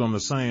reflect on the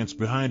science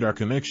behind our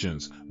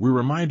connections, we're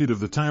reminded of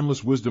the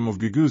timeless wisdom of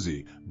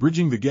Guiguzi,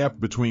 bridging the gap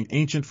between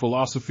ancient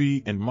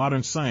philosophy and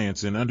modern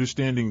science in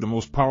understanding the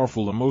most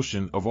powerful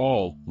emotion of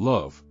all,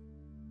 love.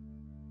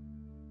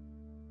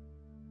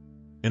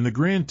 In the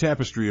grand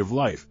tapestry of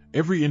life,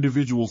 every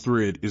individual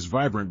thread is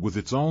vibrant with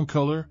its own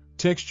color,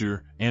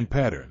 texture, and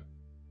pattern.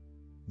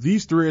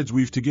 These threads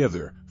weave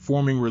together,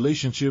 forming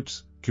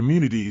relationships,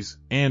 communities,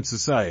 and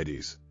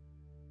societies.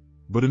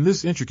 But in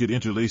this intricate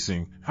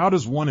interlacing, how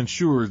does one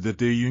ensure that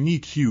their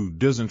unique hue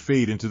doesn't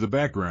fade into the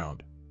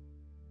background?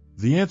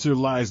 The answer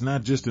lies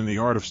not just in the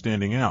art of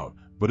standing out,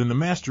 but in the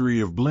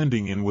mastery of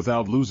blending in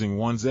without losing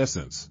one's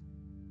essence.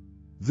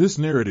 This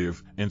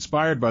narrative,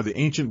 inspired by the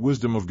ancient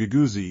wisdom of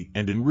Guiguzi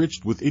and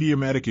enriched with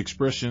idiomatic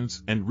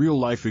expressions and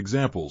real-life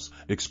examples,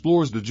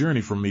 explores the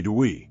journey from me to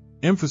we,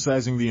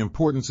 emphasizing the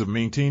importance of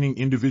maintaining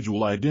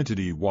individual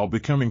identity while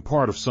becoming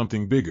part of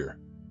something bigger.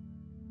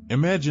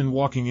 Imagine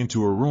walking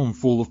into a room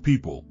full of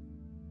people.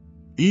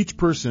 Each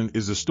person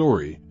is a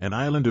story, an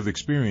island of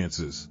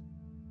experiences.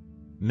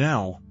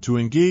 Now, to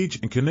engage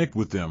and connect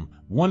with them,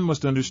 one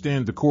must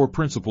understand the core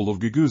principle of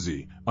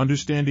Guiguzi,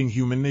 understanding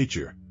human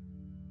nature.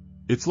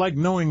 It's like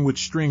knowing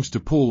which strings to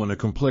pull in a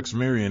complex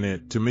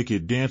marionette to make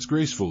it dance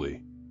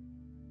gracefully.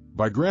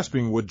 By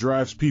grasping what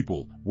drives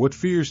people, what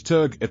fears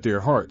tug at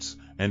their hearts,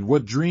 and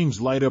what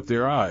dreams light up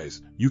their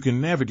eyes, you can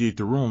navigate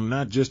the room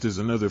not just as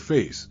another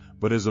face,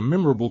 but as a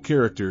memorable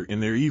character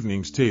in their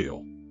evening's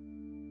tale.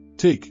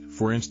 Take,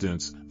 for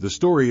instance, the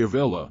story of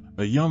Ella,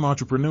 a young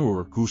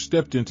entrepreneur who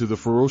stepped into the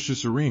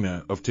ferocious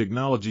arena of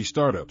technology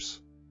startups.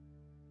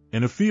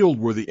 In a field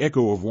where the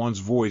echo of one's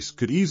voice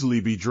could easily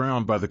be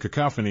drowned by the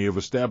cacophony of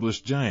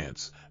established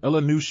giants,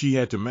 Ella knew she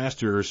had to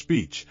master her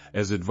speech,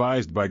 as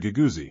advised by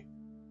Guiguzi.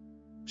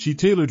 She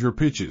tailored her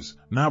pitches,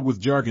 not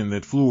with jargon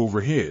that flew over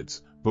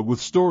heads, but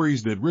with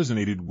stories that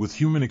resonated with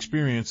human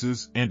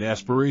experiences and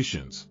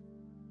aspirations.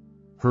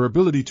 Her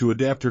ability to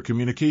adapt her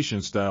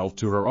communication style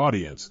to her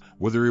audience,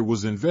 whether it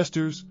was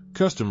investors,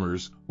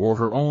 customers, or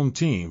her own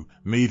team,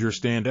 made her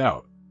stand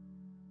out.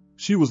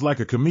 She was like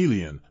a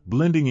chameleon,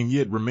 blending and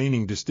yet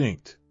remaining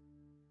distinct.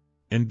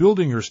 In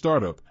building her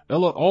startup,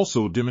 Ella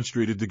also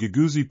demonstrated the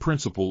Guiguzi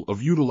principle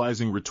of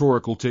utilizing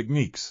rhetorical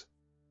techniques.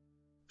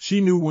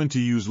 She knew when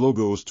to use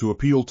logos to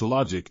appeal to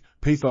logic,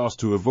 pathos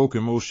to evoke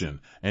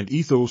emotion, and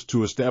ethos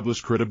to establish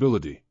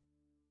credibility.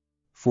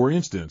 For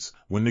instance,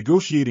 when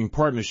negotiating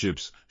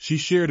partnerships, she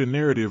shared a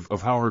narrative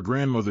of how her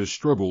grandmother's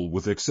struggle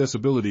with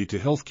accessibility to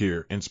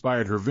healthcare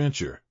inspired her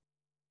venture.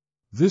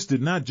 This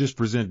did not just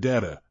present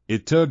data,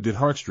 it tugged at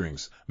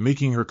heartstrings,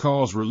 making her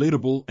cause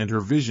relatable and her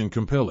vision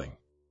compelling.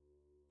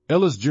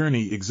 Ella's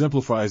journey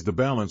exemplifies the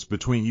balance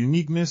between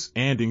uniqueness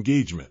and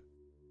engagement.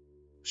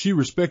 She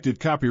respected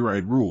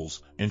copyright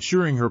rules,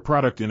 ensuring her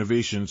product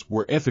innovations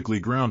were ethically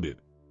grounded.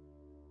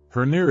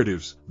 Her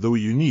narratives, though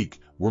unique,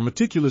 were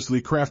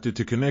meticulously crafted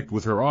to connect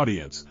with her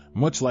audience,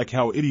 much like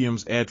how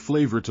idioms add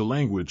flavor to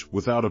language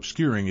without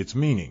obscuring its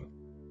meaning.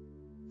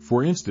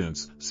 For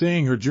instance,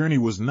 saying her journey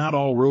was not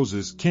all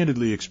roses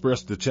candidly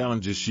expressed the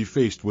challenges she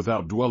faced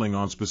without dwelling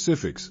on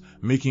specifics,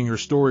 making her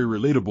story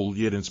relatable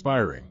yet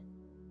inspiring.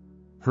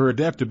 Her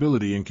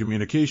adaptability in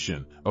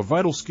communication, a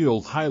vital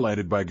skill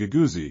highlighted by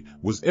Guiguzi,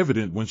 was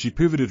evident when she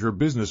pivoted her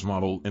business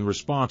model in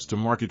response to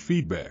market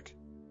feedback.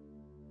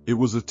 It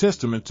was a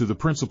testament to the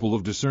principle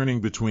of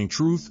discerning between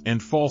truth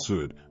and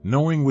falsehood,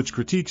 knowing which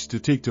critiques to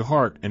take to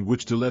heart and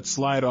which to let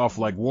slide off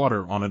like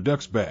water on a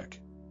duck's back.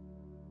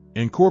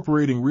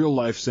 Incorporating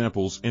real-life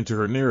samples into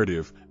her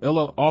narrative,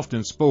 Ella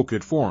often spoke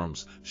at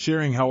forums,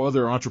 sharing how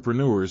other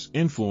entrepreneurs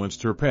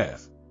influenced her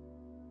path.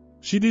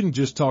 She didn't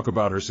just talk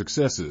about her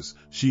successes,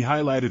 she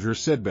highlighted her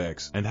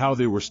setbacks and how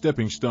they were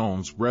stepping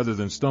stones rather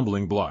than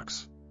stumbling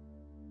blocks.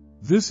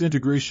 This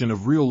integration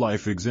of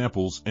real-life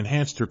examples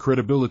enhanced her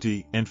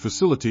credibility and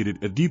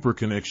facilitated a deeper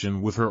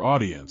connection with her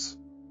audience.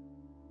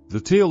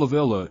 The tale of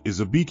Ella is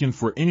a beacon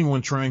for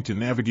anyone trying to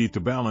navigate the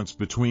balance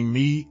between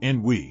me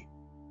and we.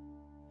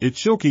 It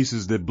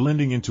showcases that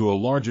blending into a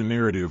larger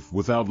narrative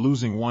without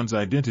losing one's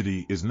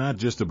identity is not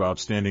just about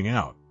standing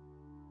out.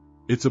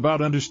 It's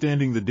about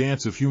understanding the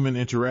dance of human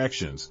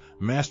interactions,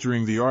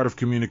 mastering the art of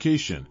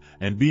communication,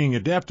 and being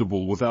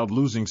adaptable without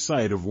losing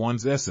sight of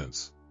one's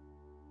essence.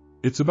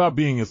 It's about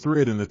being a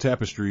thread in the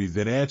tapestry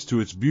that adds to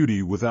its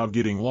beauty without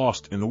getting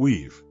lost in the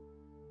weave.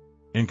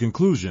 In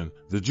conclusion,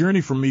 the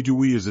journey from me to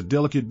we is a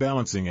delicate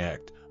balancing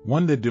act,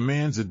 one that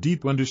demands a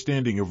deep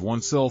understanding of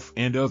oneself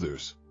and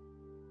others.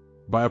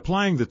 By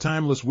applying the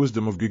timeless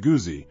wisdom of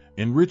Guiguzi,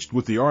 enriched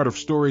with the art of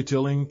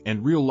storytelling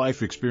and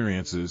real-life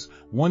experiences,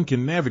 one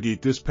can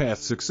navigate this path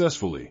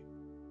successfully.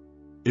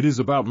 It is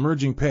about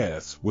merging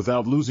paths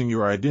without losing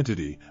your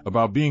identity,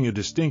 about being a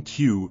distinct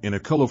hue in a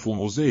colorful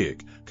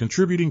mosaic,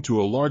 contributing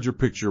to a larger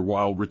picture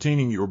while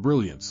retaining your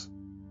brilliance.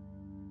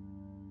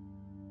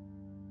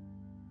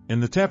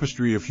 In the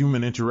tapestry of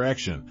human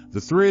interaction,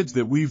 the threads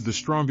that weave the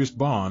strongest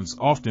bonds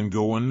often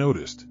go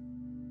unnoticed.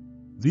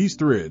 These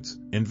threads,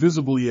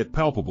 invisible yet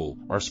palpable,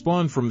 are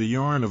spun from the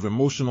yarn of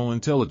emotional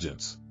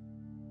intelligence.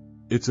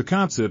 It's a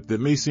concept that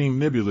may seem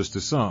nebulous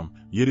to some,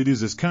 yet it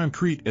is as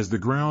concrete as the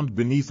ground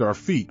beneath our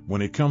feet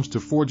when it comes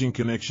to forging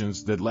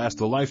connections that last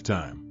a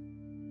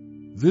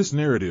lifetime. This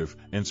narrative,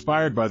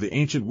 inspired by the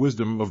ancient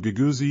wisdom of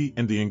Guiguzi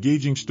and the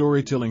engaging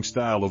storytelling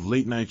style of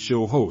late-night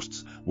show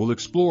hosts, will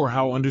explore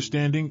how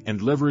understanding and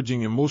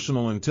leveraging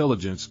emotional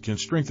intelligence can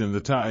strengthen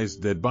the ties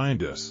that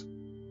bind us.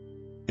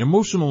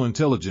 Emotional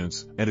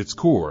intelligence, at its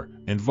core,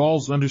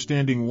 involves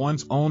understanding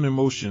one's own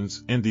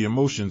emotions and the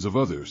emotions of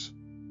others.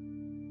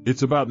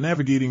 It's about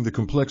navigating the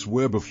complex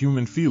web of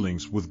human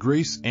feelings with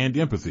grace and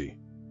empathy.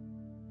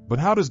 But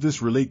how does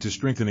this relate to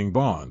strengthening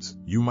bonds,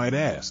 you might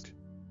ask?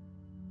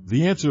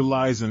 The answer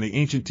lies in the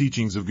ancient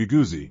teachings of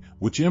Guiguzi,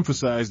 which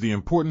emphasize the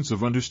importance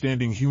of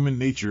understanding human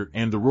nature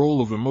and the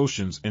role of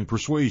emotions in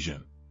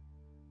persuasion.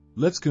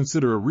 Let's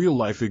consider a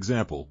real-life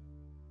example.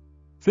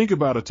 Think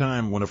about a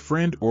time when a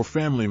friend or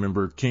family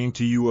member came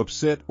to you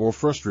upset or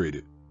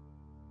frustrated.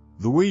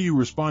 The way you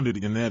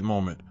responded in that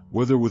moment,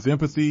 whether with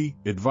empathy,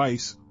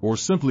 advice, or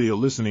simply a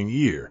listening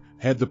ear,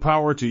 had the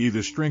power to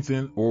either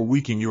strengthen or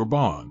weaken your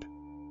bond.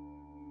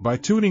 By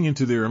tuning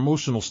into their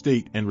emotional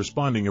state and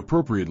responding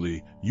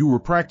appropriately, you were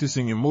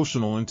practicing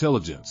emotional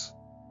intelligence.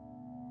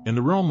 In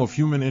the realm of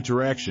human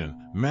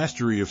interaction,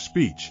 mastery of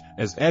speech,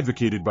 as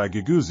advocated by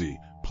Guiguzi,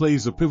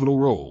 plays a pivotal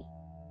role.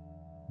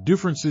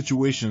 Different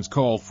situations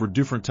call for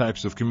different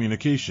types of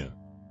communication.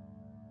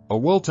 A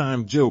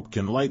well-timed joke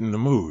can lighten the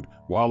mood,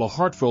 while a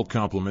heartfelt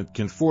compliment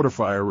can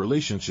fortify a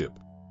relationship.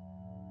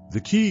 The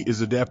key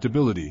is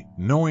adaptability,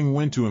 knowing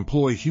when to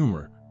employ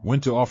humor, when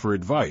to offer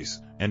advice,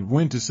 and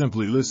when to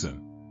simply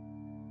listen.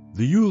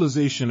 The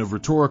utilization of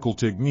rhetorical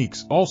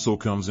techniques also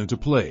comes into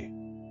play.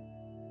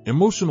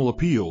 Emotional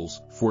appeals,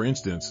 for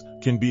instance,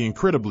 can be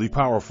incredibly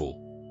powerful.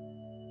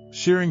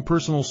 Sharing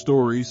personal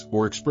stories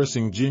or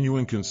expressing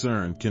genuine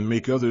concern can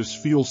make others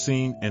feel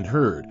seen and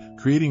heard,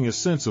 creating a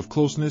sense of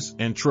closeness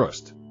and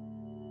trust.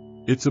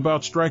 It's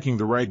about striking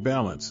the right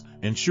balance,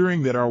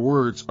 ensuring that our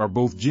words are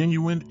both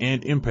genuine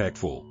and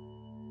impactful.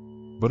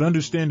 But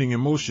understanding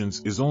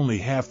emotions is only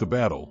half the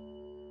battle.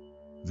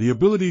 The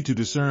ability to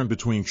discern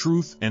between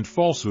truth and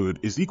falsehood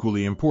is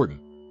equally important.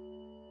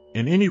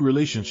 In any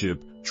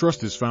relationship,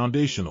 trust is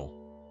foundational.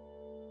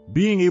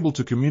 Being able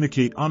to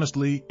communicate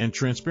honestly and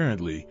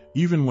transparently,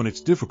 even when it's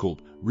difficult,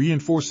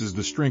 reinforces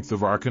the strength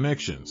of our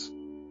connections.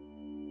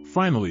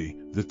 Finally,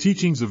 the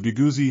teachings of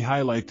Guiguzi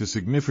highlight the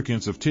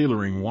significance of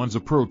tailoring one's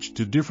approach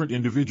to different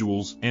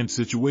individuals and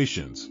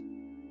situations.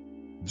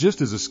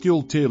 Just as a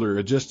skilled tailor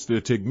adjusts their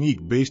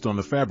technique based on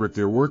the fabric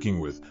they're working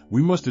with,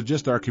 we must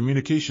adjust our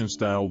communication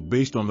style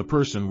based on the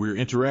person we're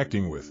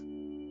interacting with.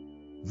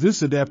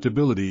 This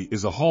adaptability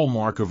is a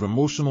hallmark of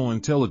emotional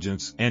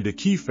intelligence and a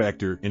key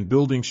factor in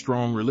building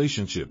strong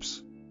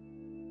relationships.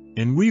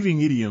 In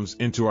weaving idioms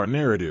into our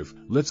narrative,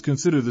 let's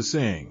consider the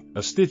saying,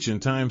 "A stitch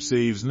in time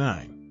saves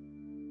 9."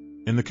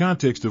 In the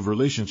context of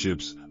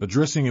relationships,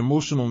 addressing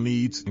emotional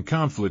needs and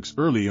conflicts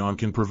early on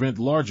can prevent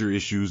larger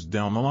issues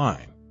down the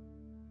line.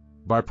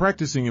 By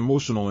practicing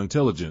emotional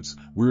intelligence,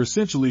 we're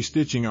essentially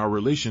stitching our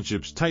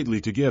relationships tightly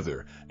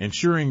together,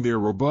 ensuring they're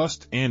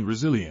robust and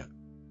resilient.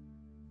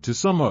 To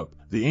sum up,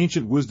 the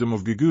ancient wisdom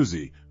of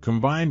Guiguzi,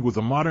 combined with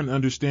a modern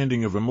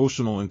understanding of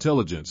emotional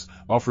intelligence,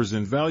 offers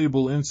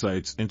invaluable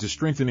insights into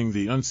strengthening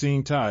the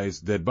unseen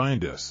ties that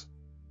bind us.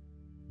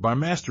 By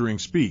mastering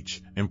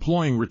speech,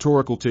 employing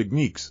rhetorical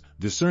techniques,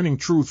 discerning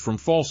truth from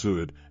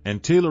falsehood,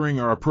 and tailoring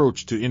our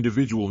approach to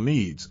individual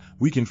needs,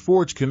 we can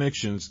forge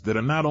connections that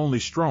are not only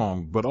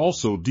strong but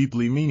also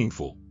deeply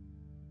meaningful.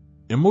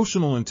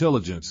 Emotional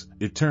intelligence,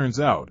 it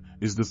turns out,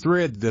 is the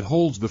thread that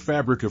holds the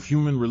fabric of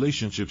human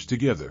relationships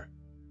together.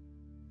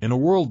 In a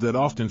world that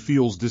often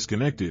feels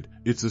disconnected,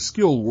 it's a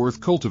skill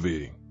worth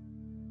cultivating.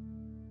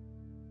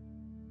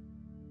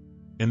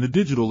 In the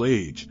digital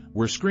age,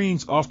 where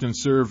screens often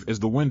serve as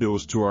the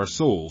windows to our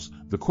souls,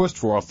 the quest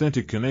for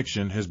authentic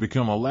connection has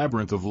become a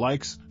labyrinth of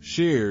likes,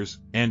 shares,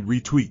 and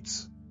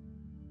retweets.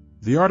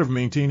 The art of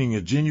maintaining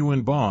a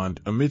genuine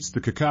bond amidst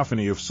the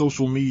cacophony of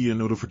social media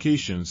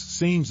notifications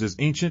seems as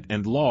ancient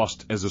and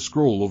lost as a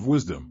scroll of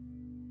wisdom.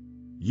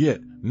 Yet,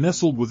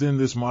 nestled within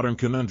this modern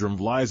conundrum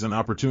lies an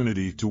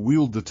opportunity to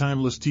wield the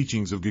timeless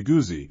teachings of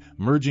Guiguzi,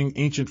 merging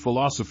ancient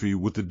philosophy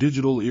with the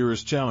digital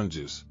era's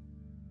challenges.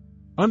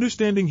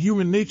 Understanding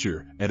human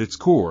nature, at its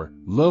core,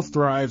 love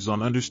thrives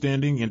on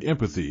understanding and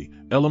empathy,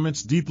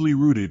 elements deeply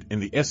rooted in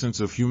the essence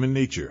of human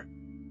nature.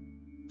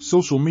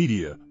 Social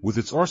media, with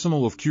its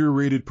arsenal of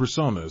curated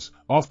personas,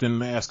 often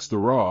masks the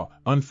raw,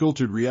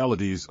 unfiltered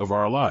realities of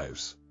our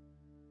lives.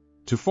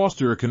 To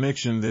foster a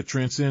connection that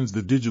transcends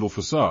the digital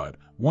facade,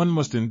 one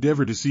must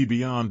endeavor to see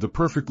beyond the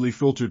perfectly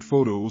filtered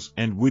photos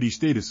and witty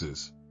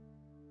statuses.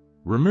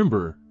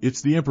 Remember,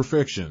 it's the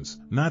imperfections,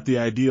 not the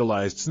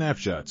idealized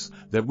snapshots,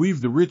 that weave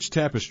the rich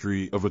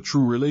tapestry of a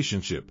true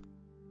relationship.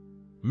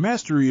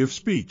 Mastery of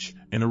speech.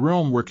 In a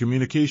realm where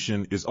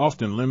communication is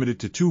often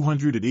limited to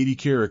 280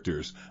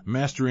 characters,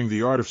 mastering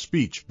the art of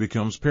speech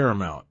becomes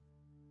paramount.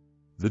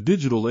 The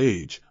digital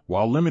age,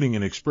 while limiting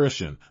in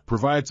expression,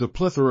 provides a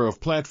plethora of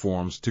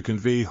platforms to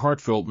convey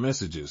heartfelt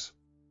messages.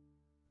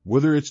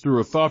 Whether it's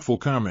through a thoughtful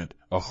comment,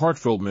 a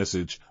heartfelt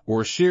message,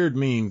 or a shared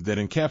meme that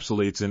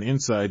encapsulates an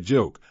inside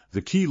joke,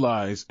 the key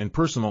lies in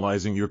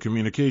personalizing your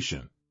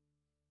communication.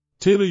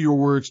 Tailor your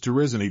words to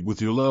resonate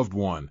with your loved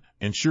one,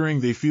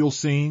 ensuring they feel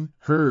seen,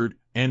 heard,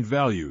 and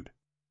valued.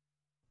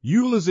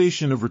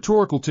 Utilization of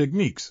rhetorical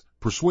techniques,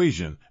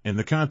 persuasion, in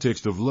the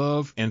context of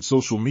love and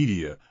social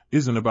media,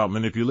 isn't about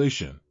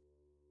manipulation.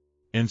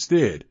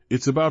 Instead,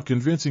 it's about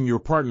convincing your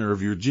partner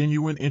of your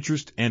genuine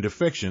interest and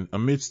affection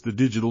amidst the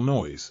digital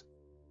noise.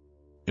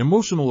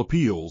 Emotional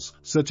appeals,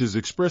 such as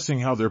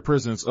expressing how their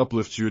presence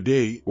uplifts your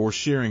day or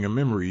sharing a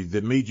memory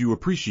that made you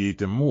appreciate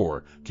them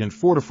more, can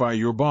fortify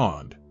your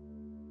bond.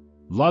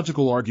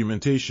 Logical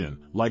argumentation,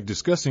 like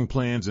discussing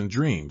plans and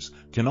dreams,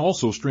 can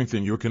also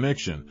strengthen your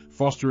connection,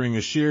 fostering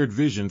a shared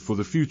vision for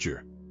the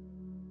future.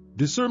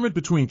 Discernment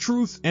between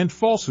truth and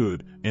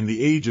falsehood. In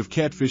the age of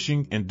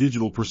catfishing and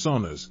digital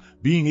personas,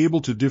 being able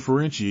to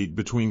differentiate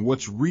between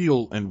what's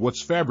real and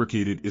what's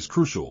fabricated is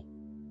crucial.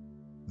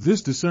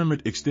 This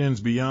discernment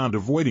extends beyond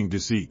avoiding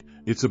deceit.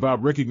 It's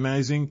about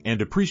recognizing and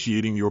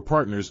appreciating your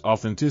partner's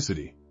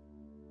authenticity.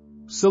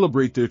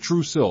 Celebrate their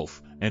true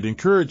self and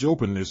encourage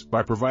openness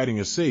by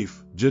providing a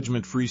safe,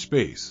 judgment-free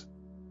space.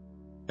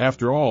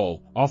 After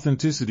all,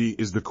 authenticity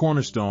is the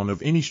cornerstone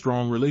of any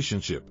strong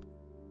relationship.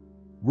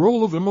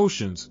 Role of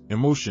emotions,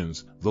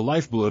 the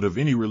lifeblood of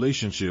any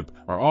relationship,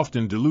 are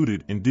often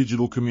diluted in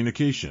digital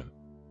communication.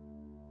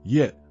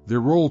 Yet,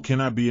 their role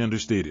cannot be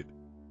understated.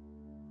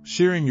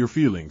 Sharing your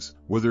feelings,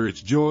 whether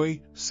it's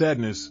joy,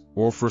 sadness,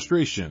 or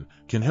frustration,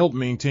 can help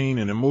maintain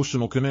an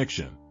emotional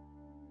connection.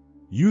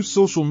 Use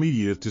social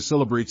media to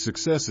celebrate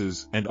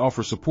successes and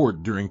offer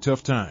support during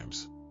tough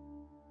times.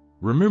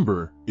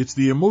 Remember, it's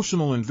the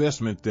emotional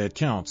investment that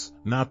counts,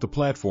 not the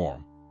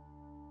platform.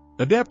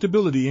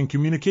 Adaptability in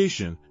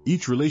communication.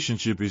 Each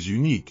relationship is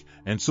unique,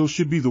 and so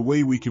should be the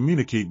way we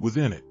communicate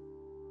within it.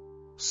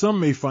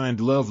 Some may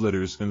find love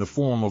letters in the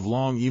form of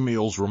long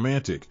emails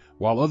romantic,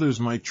 while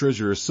others might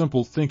treasure a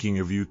simple thinking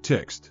of you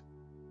text.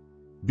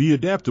 Be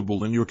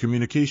adaptable in your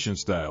communication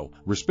style,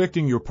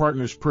 respecting your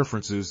partner's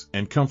preferences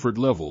and comfort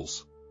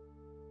levels.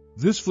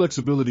 This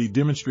flexibility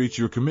demonstrates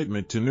your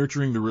commitment to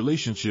nurturing the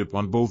relationship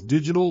on both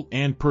digital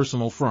and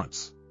personal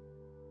fronts.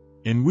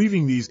 In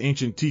weaving these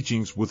ancient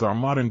teachings with our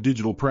modern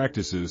digital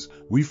practices,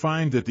 we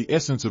find that the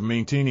essence of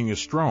maintaining a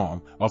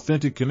strong,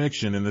 authentic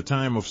connection in the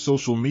time of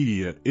social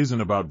media isn't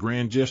about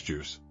grand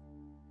gestures.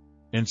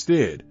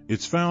 Instead,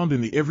 it's found in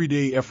the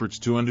everyday efforts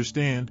to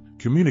understand,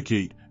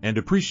 communicate, and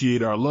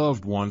appreciate our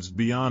loved ones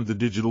beyond the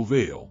digital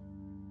veil.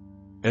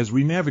 As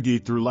we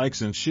navigate through likes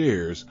and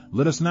shares,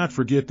 let us not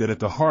forget that at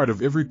the heart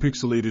of every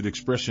pixelated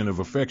expression of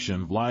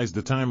affection lies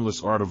the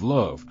timeless art of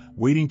love,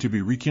 waiting to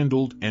be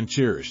rekindled and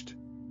cherished.